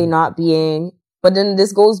 Why are they not being? But then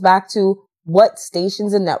this goes back to what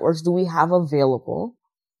stations and networks do we have available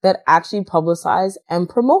that actually publicize and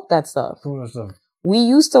promote that stuff? We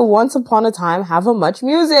used to once upon a time have a Much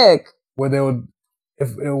Music where they would,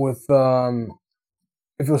 if it was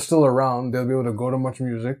still around, they'll be able to go to Much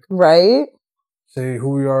Music, right? Say who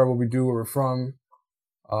we are, what we do, where we're from.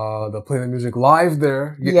 They'll play the music live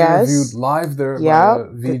there, get interviewed live there by a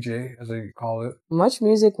VJ, as they call it. Much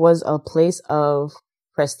Music was a place of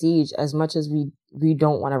prestige as much as we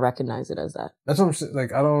don't want to recognize it as that. That's what I'm saying.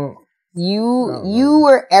 Like, I don't... You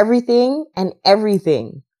were everything and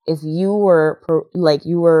everything. If you were,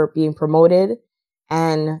 you were being promoted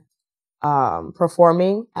and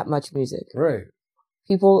performing at Much Music. Right.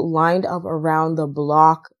 People lined up around the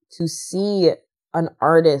block to see an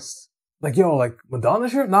artist. Like, yo, like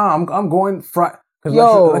Madonna's here? Nah, I'm going Friday. Because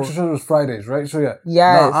Electric Surf was Fridays, right? So yeah.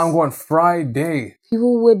 Yes. Nah, I'm going Friday.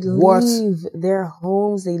 People would leave their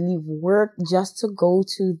homes. They leave work just to go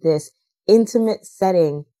to this intimate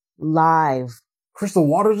setting live. Crystal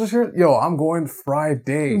Waters is here? Yo, I'm going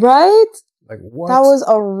Friday. Right? Like, what? That was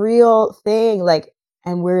a real thing. Like,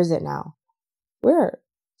 and where is it now? Where?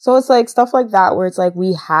 So it's like stuff like that where it's like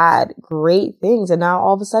we had great things and now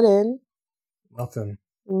all of a sudden nothing.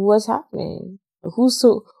 What's happening?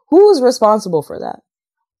 Who's responsible for that?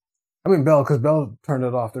 I mean, because Bell turned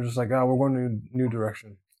it off. They're just like, we're going in a new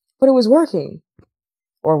direction. But it was working.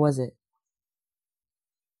 Or was it?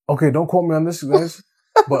 Okay, don't quote me on this, guys.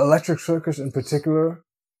 But Electric Circus in particular.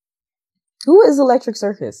 Who is Electric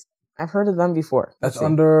Circus? I've heard of them before. It's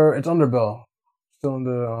under Bell. Still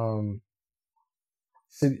under,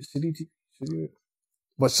 City.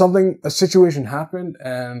 But a situation happened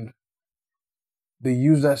and they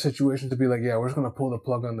used that situation to be like, we're just going to pull the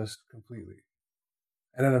plug on this completely.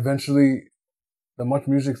 And then eventually the Much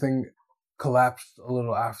Music thing collapsed a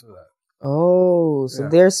little after that. Oh, so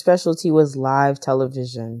their specialty was live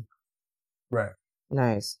television. Right.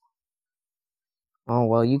 Nice. Oh,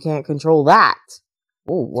 well, you can't control that.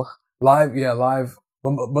 Ooh. Live.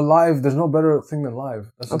 But live, there's no better thing than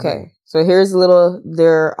live. That's okay. So here's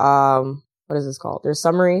their what is this called? Their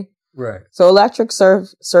summary. Right. So Electric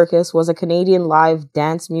Circus was a Canadian live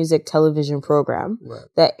dance music television program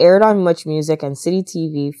that aired on Much Music and City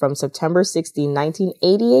TV from September 16,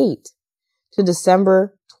 1988 to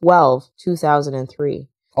December 12, 2003.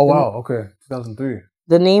 Oh, wow. Okay. 2003.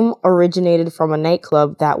 The name originated from a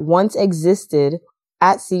nightclub that once existed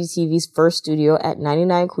at CTV's first studio at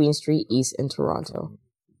 99 Queen Street East in Toronto.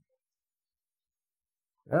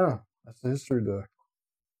 Yeah, that's the history there.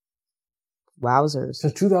 Wowzers.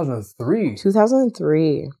 Since 2003.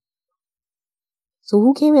 2003. So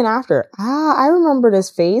who came in after? I remember this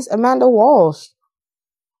face. Amanda Walsh.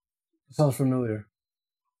 Sounds familiar.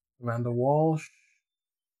 Amanda Walsh.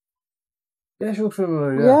 Yeah, she looks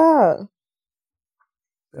familiar, Yeah.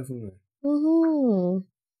 Definitely. Mm-hmm.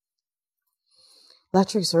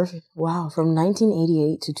 Electric Surf. Wow, from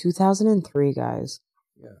 1988 to 2003, guys.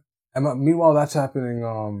 Yeah. And meanwhile, that's happening.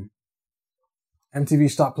 MTV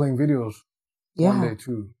stopped playing videos. Yeah. One day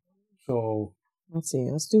too. So let's see.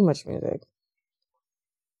 Let's do Much Music.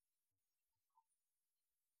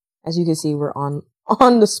 As you can see, we're on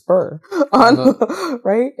the spur,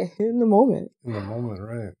 right in the moment. In the moment,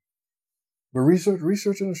 right? But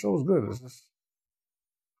researching the show is good. It's just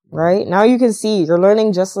right now you can see you're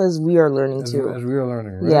learning just as we are learning too. As we are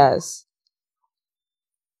learning, right? Yes.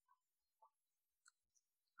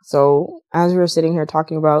 So as we're sitting here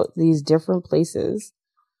talking about these different places,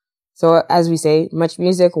 so as we say, Much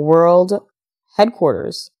Music World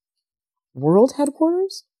Headquarters. World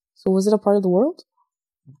Headquarters? So was it a part of the world?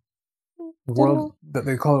 World, that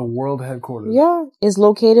they call it World Headquarters. Yeah. Is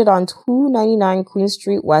located on 299 Queen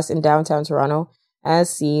Street West in downtown Toronto, as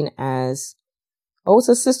seen as, it's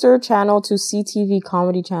a sister channel to CTV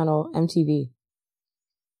comedy channel, MTV.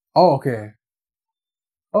 Oh, okay.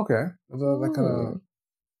 Okay. That kind of...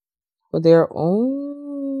 With their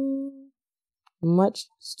own Much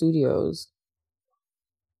Studios.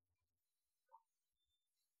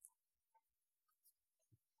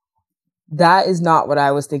 That is not what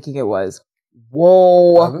I was thinking it was.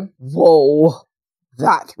 Whoa. Whoa.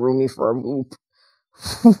 That threw me for a loop.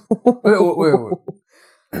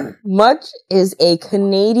 Wait. Much is a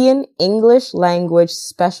Canadian English language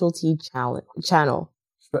specialty channel.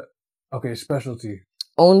 Specialty.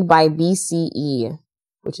 Owned by BCE,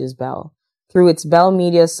 which is Bell, through its Bell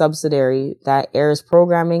Media subsidiary that airs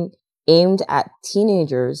programming aimed at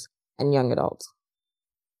teenagers and young adults.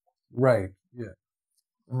 Right. Yeah.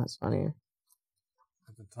 Oh, that's funny.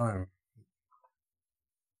 At the time.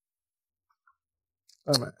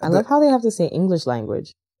 I love how they have to say English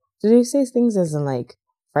language. Do they say things as in like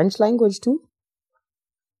French language too?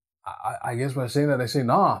 I guess by saying that they say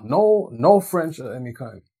no French of any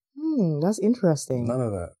kind. That's interesting. None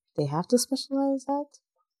of that. They have to specialize that?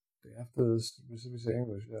 They have to specifically say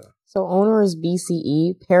English, yeah. So owner is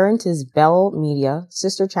BCE, parent is Bell Media,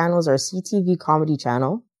 sister channels are CTV Comedy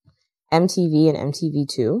Channel, MTV and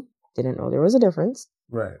MTV2. Didn't know there was a difference.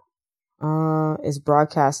 Right. Is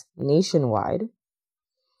broadcast nationwide.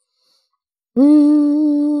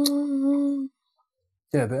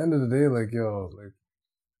 Yeah, at the end of the day,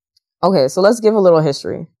 Okay, so let's give a little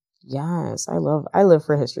history. Yes, I live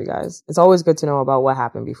for history, guys. It's always good to know about what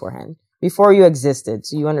happened beforehand. Before you existed,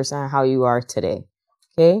 so you understand how you are today.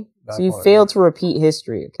 Okay? So you failed to repeat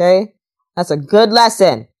history, okay? That's a good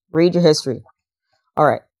lesson. Read your history. All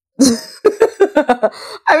right.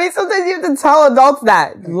 I mean, sometimes you have to tell adults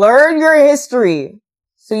that. Learn your history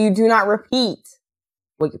so you do not repeat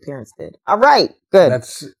what your parents did. All right. Good.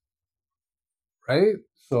 That's right.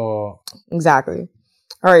 So. Exactly.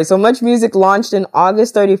 All right. So Much Music launched in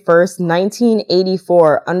August 31st,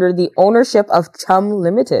 1984 under the ownership of Chum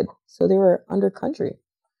Limited. So they were under country.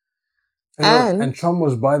 And Chum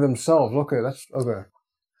was by themselves. Okay. That's okay.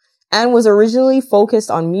 And was originally focused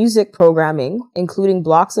on music programming, including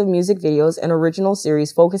blocks of music videos and original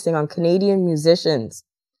series focusing on Canadian musicians.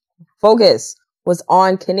 Focus was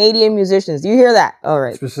on Canadian musicians. Do you hear that? All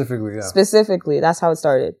right. Specifically, yeah. Specifically. That's how it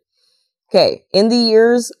started. Okay. In the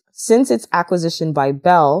years since its acquisition by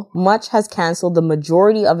Bell, Much has canceled the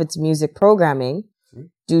majority of its music programming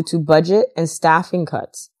due to budget and staffing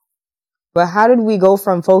cuts. But how did we go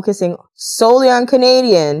from focusing solely on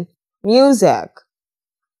Canadian music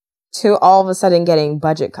to all of a sudden getting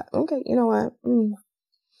budget cut? Okay, you know what?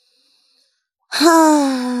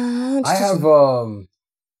 I have, I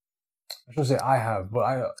shouldn't say I have, but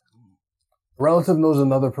a relative knows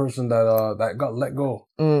another person that got let go.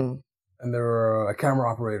 And they were a camera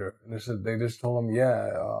operator. And they just told him,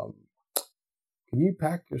 can you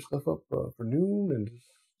pack your stuff up for noon? And just,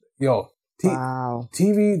 yo, wow. the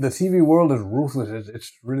TV world is ruthless.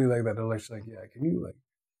 It's really like that. They're like, can you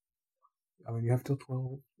you have till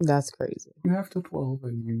 12. That's crazy. You have till 12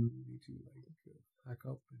 and you need to pack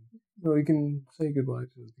up. And, you can say goodbye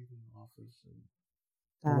to the people in the office.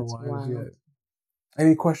 And that's wild.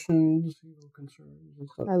 Any questions, concerns and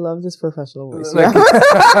stuff? I love this professional voice. No,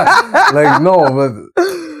 but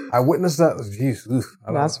I witnessed that. Jeez,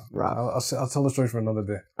 that's rough. I'll tell the story for another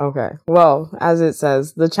day. Okay. Well, as it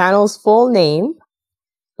says, the channel's full name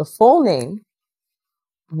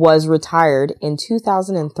was retired in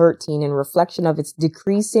 2013 in reflection of its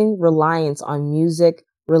decreasing reliance on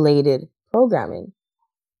music-related programming.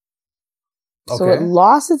 Okay. So it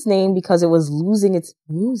lost its name because it was losing its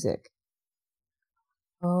music.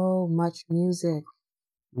 Oh, Much Music.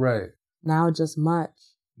 Right. Now just Much.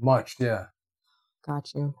 Much, yeah.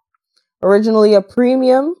 Got you. Originally a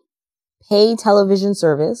premium pay television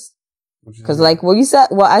service. Because I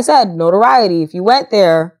said, notoriety. If you went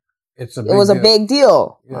there, it was a big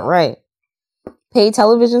deal. Yeah. All right. Pay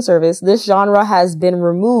television service. This genre has been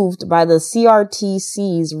removed by the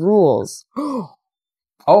CRTC's rules. Oh,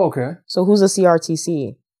 okay. So who's a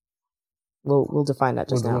CRTC? We'll define that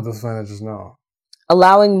just now. We'll define it just now.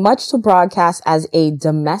 Allowing Much to broadcast as a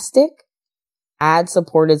domestic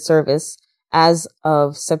ad-supported service as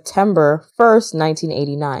of September 1st,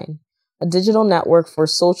 1989. A digital network for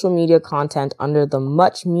social media content under the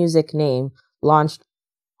Much Music name launched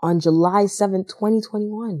on July 7th,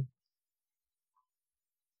 2021.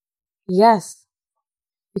 Yes.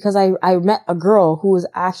 Because I met a girl who was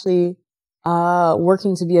actually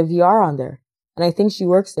working to be a VR on there. And I think she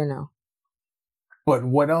works there now. But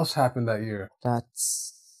what else happened that year?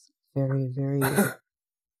 That's very, very...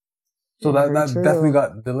 So that definitely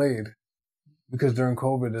got delayed. Because during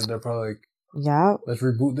COVID, they're probably like, yeah, let's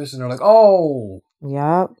reboot this. And they're like, oh.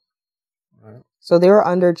 Yeah. Right. So they were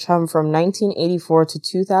under Chum from 1984 to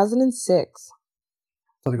 2006.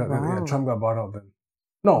 So Chum got bought out then.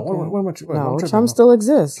 No, okay. No, Chum still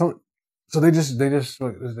exists. So they just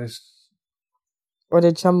or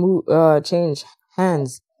did Chum change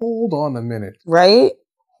hands? Hold on a minute. Right?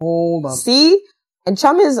 Hold on. See? And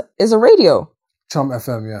Chum is a radio. Chum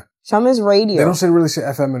FM, yeah. Chum is radio. They don't really say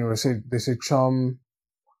FM anymore. They say Chum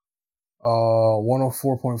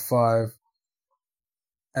 104.5.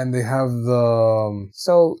 And they have the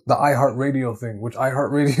iHeartRadio thing, which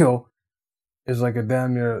iHeartRadio is like a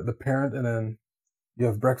damn near the parent, and then you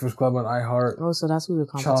have Breakfast Club on iHeart. Oh, so that's who the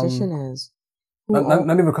competition is. Not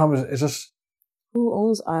even competition. It's just who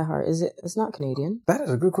owns iHeart? It's not Canadian. That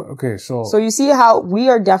is a good question. Okay, so you see how we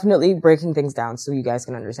are definitely breaking things down so you guys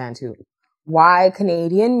can understand too why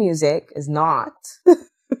Canadian music is not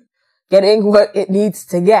getting what it needs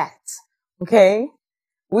to get. Okay.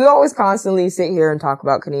 We always constantly sit here and talk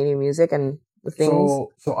about Canadian music and the things.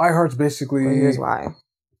 So iHeart's basically... Well, here's why.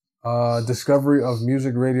 Discovery of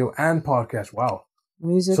music, radio, and podcast. Wow.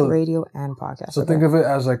 Music, radio, and podcast. So think of it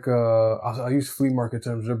as like I'll use flea market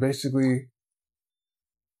terms. They're basically...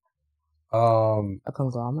 a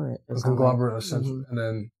conglomerate. A conglomerate, essentially. Mm-hmm.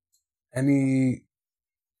 And then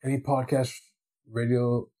any podcast,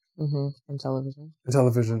 radio... Mm-hmm. And television. And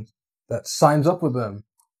television that signs up with them.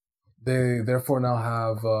 They therefore now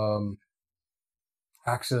have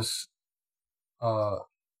access,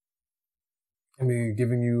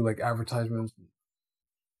 giving you like advertisements,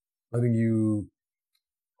 letting you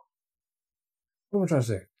What am I trying to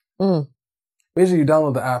say? Basically, you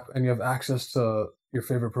download the app and you have access to your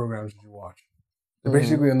favorite programs that you watch. They're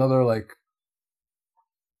basically another, like,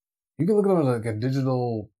 you can look at them as like a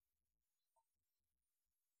digital,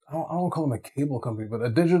 I don't want to call them a cable company, but a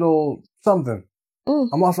digital something.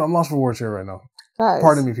 I'm lost for words here right now. Guys,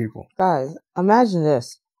 pardon me, people. Guys, imagine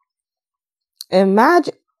this.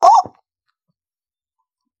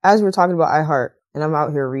 As we're talking about iHeart, and I'm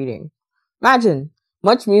out here reading. Imagine,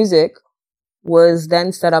 Much Music was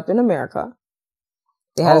then set up in America.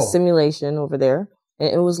 They had a simulation over there,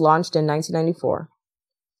 and it was launched in 1994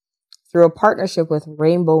 through a partnership with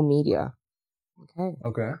Rainbow Media. Okay.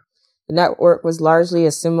 The network was largely a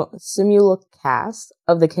simulcast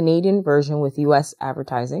of the Canadian version with U.S.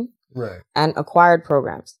 advertising and acquired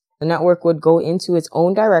programs. The network would go into its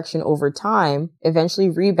own direction over time, eventually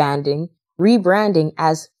rebranding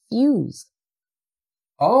as Fuse.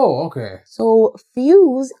 Oh, okay. So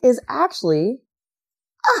Fuse is actually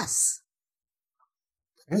us.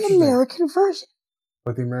 The American version.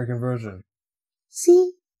 But the American version.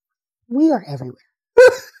 See, we are everywhere.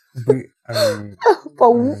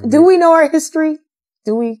 But do we know our history?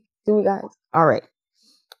 Do we guys? All right.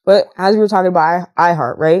 But as we were talking about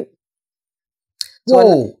iHeart, right?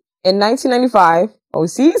 So in 1995,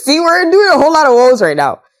 we're doing a whole lot of woes right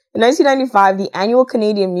now. In 1995, the annual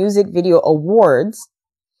Canadian Music Video Awards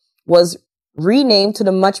was renamed to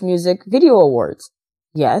the Much Music Video Awards.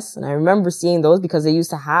 Yes, and I remember seeing those because they used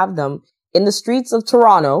to have them in the streets of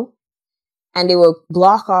Toronto, and they would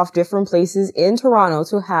block off different places in Toronto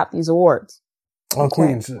to have these awards. On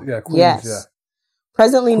Queens. Yeah, Queens, yes. Yeah.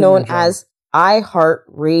 Presently known as iHeart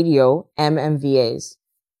Radio MMVAs.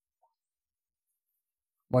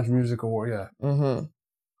 Much Music Award, yeah. Mm-hmm.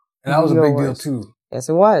 And that was a big deal too. Yes,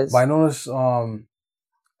 it was. But I noticed,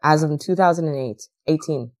 as of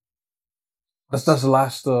 2018. That's the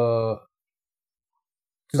last,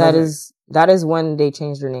 that is when they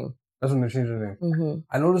changed their name. That's when they changed their name. Mm-hmm.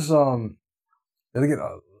 I noticed, they get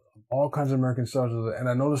all kinds of American stars with it. And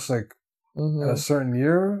I noticed, like, at a certain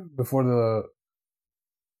year before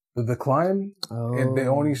the decline, they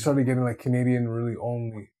only started getting, like, Canadian really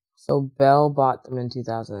only. So Bell bought them in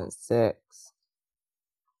 2006.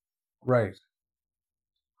 Right.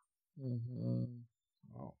 Mm-hmm.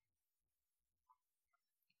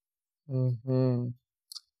 Mm-hmm.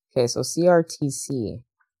 Okay, so CRTC.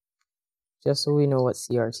 Just so we know what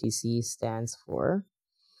CRTC stands for.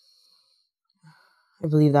 I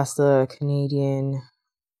believe that's the Canadian...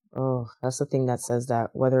 Oh, that's the thing that says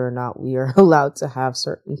that whether or not we are allowed to have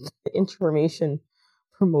certain information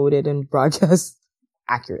promoted and broadcast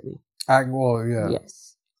accurately. Well, yeah.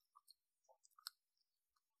 Yes.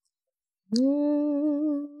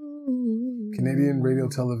 Canadian Radio,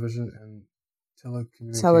 Television, and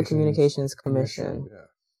Telecommunications Commission. Yeah.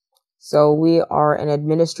 So we are an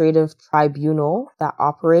administrative tribunal that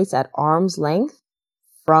operates at arm's length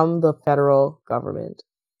from the federal government.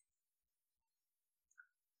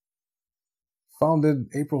 Founded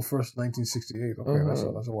April 1st, 1968. Okay,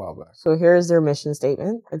 that's a while back. So here's their mission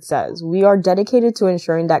statement. It says, "We are dedicated to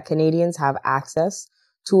ensuring that Canadians have access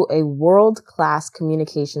to a world-class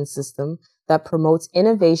communication system that promotes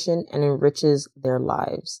innovation and enriches their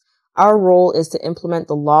lives. Our role is to implement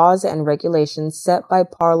the laws and regulations set by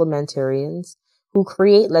parliamentarians who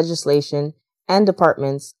create legislation and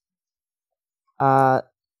departments that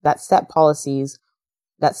set policies.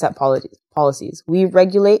 We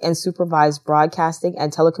regulate and supervise broadcasting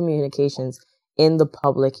and telecommunications in the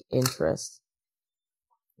public interest."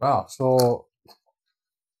 Wow. So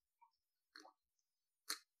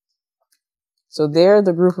they're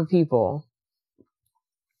the group of people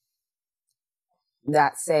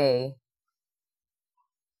that say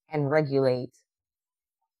and regulate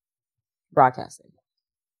broadcasting.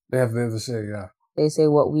 They have to say, yeah. They say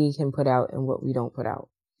what we can put out and what we don't put out.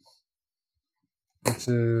 Which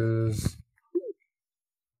is...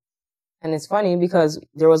 And it's funny because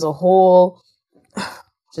there was a whole...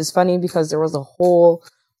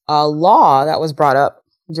 law that was brought up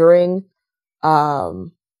during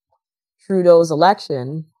Trudeau's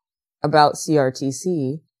election about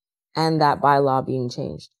CRTC and that bylaw being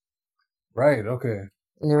changed. Right, okay.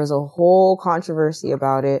 And there was a whole controversy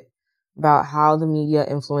about it, about how the media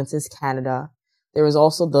influences Canada. There was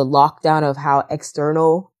also the lockdown of how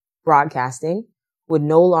external broadcasting would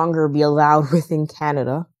no longer be allowed within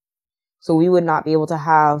Canada. So we would not be able to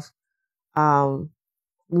have,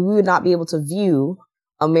 view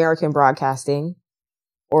American broadcasting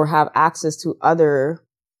or have access to other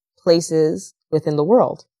places within the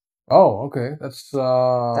world. Oh, okay. That's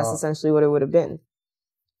essentially what it would have been.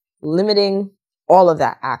 Limiting all of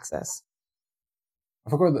that access. I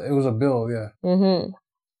forgot it was a bill, yeah. Mm-hmm.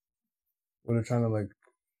 Where they're trying to like.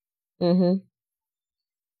 Mm-hmm.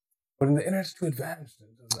 But in the internet's too advanced.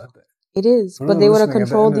 It is, but they would have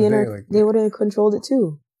controlled the internet. Like, they would have controlled it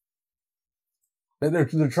too. They're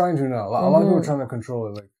trying to now. A lot of people are trying to control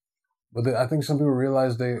it, like, but I think some people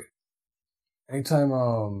realize anytime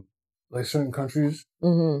like certain countries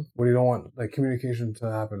where you don't want like communication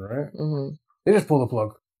to happen, right? They just pull the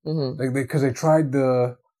plug. Because they tried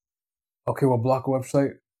we'll block a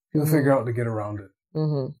website. People figure out to get around it.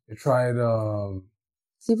 They tried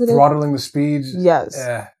throttling the speeds. Yes.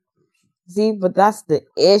 See, but that's the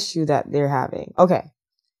issue that they're having. Okay.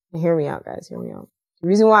 Hear me out, guys. Hear me out. The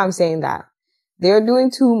reason why I'm saying that, they're doing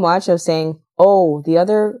too much of saying, oh, the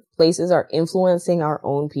other places are influencing our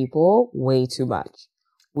own people way too much.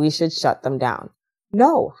 We should shut them down.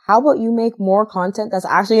 No. How about you make more content that's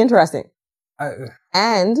actually interesting?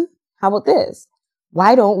 And how about this?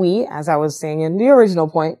 Why don't we, as I was saying in the original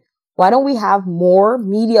point, why don't we have more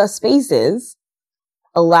media spaces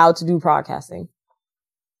allowed to do broadcasting?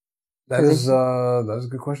 That is a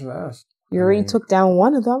good question to ask. You already took down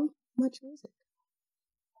one of them. How much was it?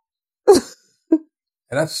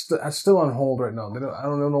 And that's still on hold right now. I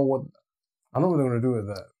don't know what they're going to do with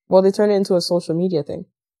that. Well, they turned it into a social media thing.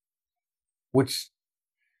 Which...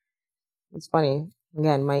 It's funny.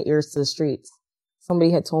 Again, my ears to the streets.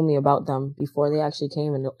 Somebody had told me about them before they actually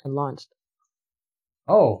came and launched.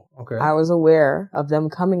 Oh, okay. I was aware of them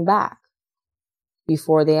coming back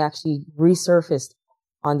before they actually resurfaced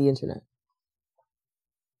on the internet.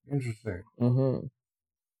 Interesting. And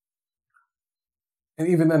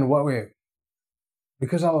even then,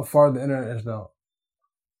 because how far the internet is now,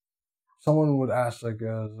 someone would ask, like,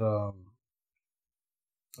 as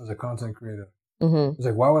a content creator, it's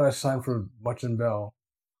like, why would I sign for Much and Bell?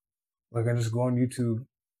 Like, I just go on YouTube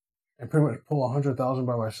and pretty much pull 100,000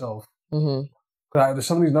 by myself. There's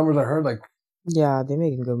some of these numbers I heard, like, yeah, they're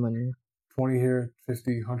making good money. 20 here,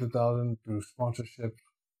 50, 100,000 through sponsorship,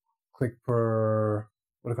 click per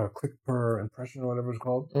impression or whatever it's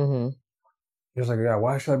called. He's like, yeah,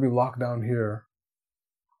 why should I be locked down here?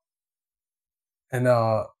 And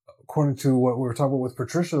according to what we were talking about with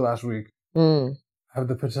Patricia last week, have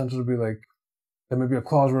the potential to be like, there may be a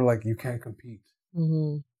clause where like you can't compete.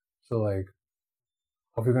 So like,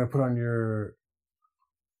 if you're gonna put on your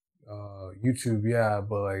YouTube, yeah,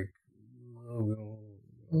 but like, we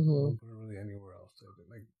don't put it really anywhere else.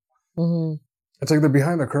 Like, it's like they're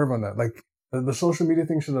behind the curve on that. Like the social media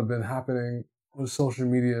thing should have been happening when social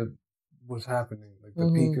media was happening, like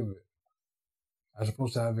the peak of it, as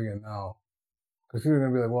opposed to having it now. Because people are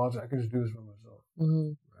gonna be like, well, I can just do this by myself.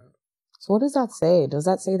 Right? So what does that say? Does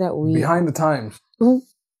that say that we behind the times? No,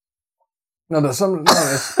 there's some.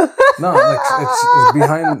 No, it's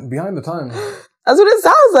behind the times. That's what it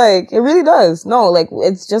sounds like. It really does. No, like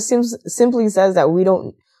it just simply says that we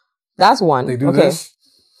don't. That's one. They do this.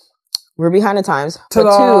 We're behind the times. Ta-da!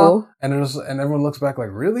 But two, and everyone looks back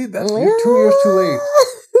like, really? You're 2 years too late.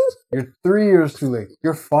 You're 3 years too late.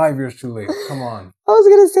 You're 5 years too late. Come on. I was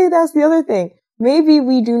gonna say that's the other thing. Maybe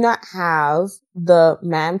we do not have the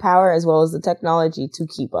manpower as well as the technology to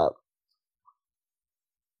keep up.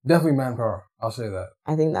 Definitely manpower. I'll say that.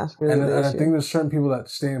 I think that's really the issue. And I think there's certain people that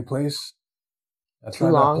stay in place that try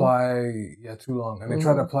to apply, too long. And they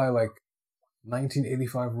try to apply like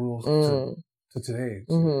 1985 rules to today.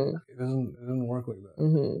 It doesn't work like that.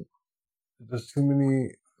 There's too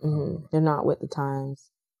many. They're not with the times.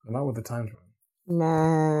 They're not with the times,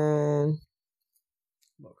 man.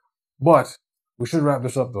 But we should wrap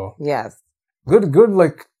this up, though. Yes. Good.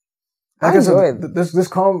 Like I said, this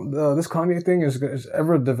Kanye thing is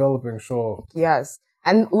ever developing. So yes,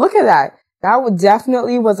 and look at that. That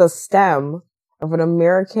definitely was a stem of an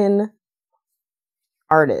American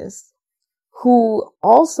artist who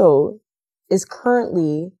also is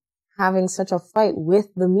currently having such a fight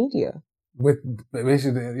with the media. With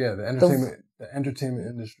basically, the entertainment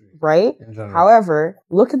industry, right? In general. However,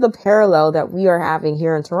 look at the parallel that we are having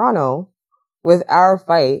here in Toronto with our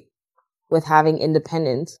fight with having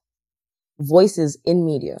independent voices in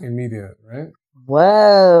media. In media, right?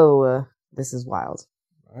 Whoa. This is wild.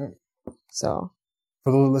 Right. So,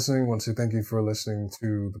 for those listening, I want to say thank you for listening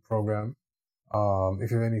to the program. If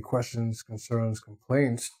you have any questions, concerns,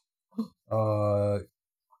 complaints, shout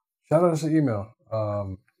out us an email.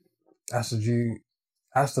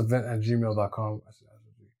 askthevent@gmail.com.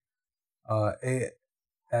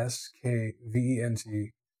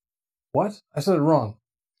 ASKVENT. What? I said it wrong.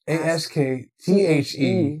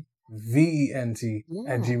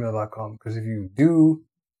 ASKTHEVENT@gmail.com. Because if you do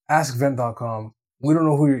askvent.com, we don't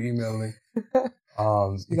know who you're emailing. You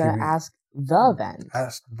gotta ask the vent.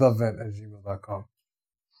 Askthevent@gmail.com.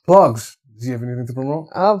 Plugs. Do you have anything to promote?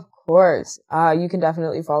 Of course. You can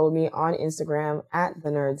definitely follow me on Instagram at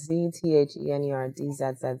TheNerdZ,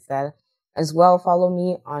 TheNerdZZ. As well, follow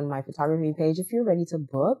me on my photography page if you're ready to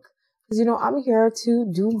book. Because, you know, I'm here to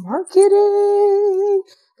do marketing.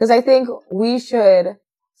 Because I think we should,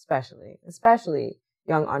 especially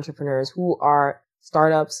young entrepreneurs who are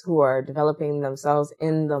startups, who are developing themselves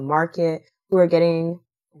in the market, who are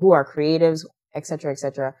creatives, etc.,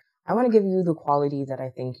 etc. I want to give you the quality that I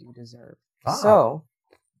think you deserve. So,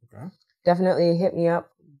 definitely hit me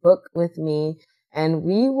up, book with me, and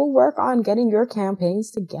we will work on getting your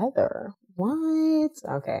campaigns together. What?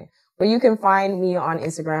 Okay. But you can find me on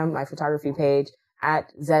Instagram, my photography page,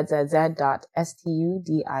 at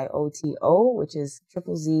zzz.studioto, which is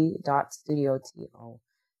ZZ.studioto.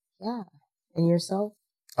 Yeah. And yourself?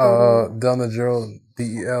 Delnijiro,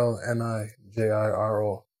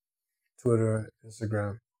 DELNIJIRO. Twitter,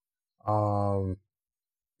 Instagram.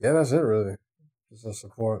 Yeah, that's it really. Just a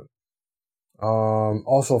support.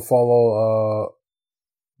 Also follow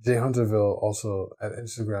Jay Hunterville also at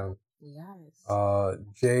Instagram. Yes.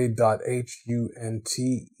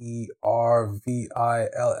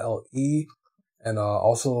 J.Hunterville. And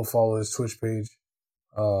also follow his Twitch page.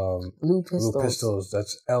 Lou Pistols.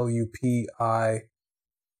 That's LUPIS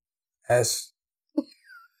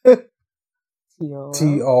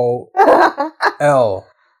TOL.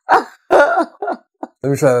 Let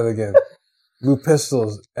me try that again. Lou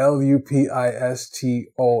Pistols.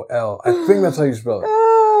 LUPISTOL. I think that's how you spell it.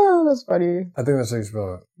 Oh, that's funny. I think that's how you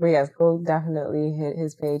spell it. But yes, go definitely hit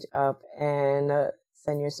his page up and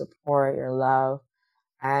send your support, your love.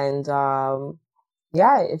 And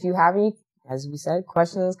yeah, if you have any, as we said,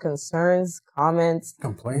 questions, concerns, comments,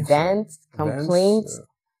 complaints,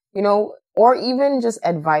 you know, or even just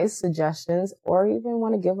advice, suggestions, or even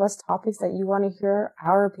want to give us topics that you want to hear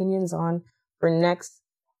our opinions on for next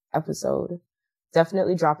episode,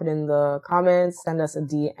 definitely drop it in the comments, send us a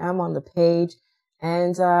DM on the page,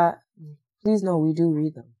 and please know we do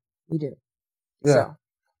read them. We do. Yeah. So.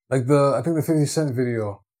 Like I think the 50 Cent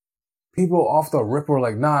video, people off the rip were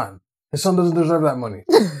like, nah, his son doesn't deserve that money.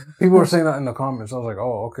 People were saying that in the comments. I was like,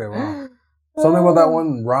 oh, okay, wow. Something about that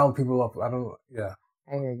one riled people up. I don't know. Yeah.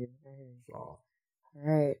 I hear you. So. All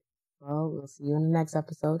right. Well, we'll see you in the next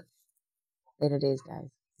episode. Later days,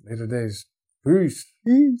 guys. Later days. Peace.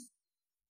 Peace.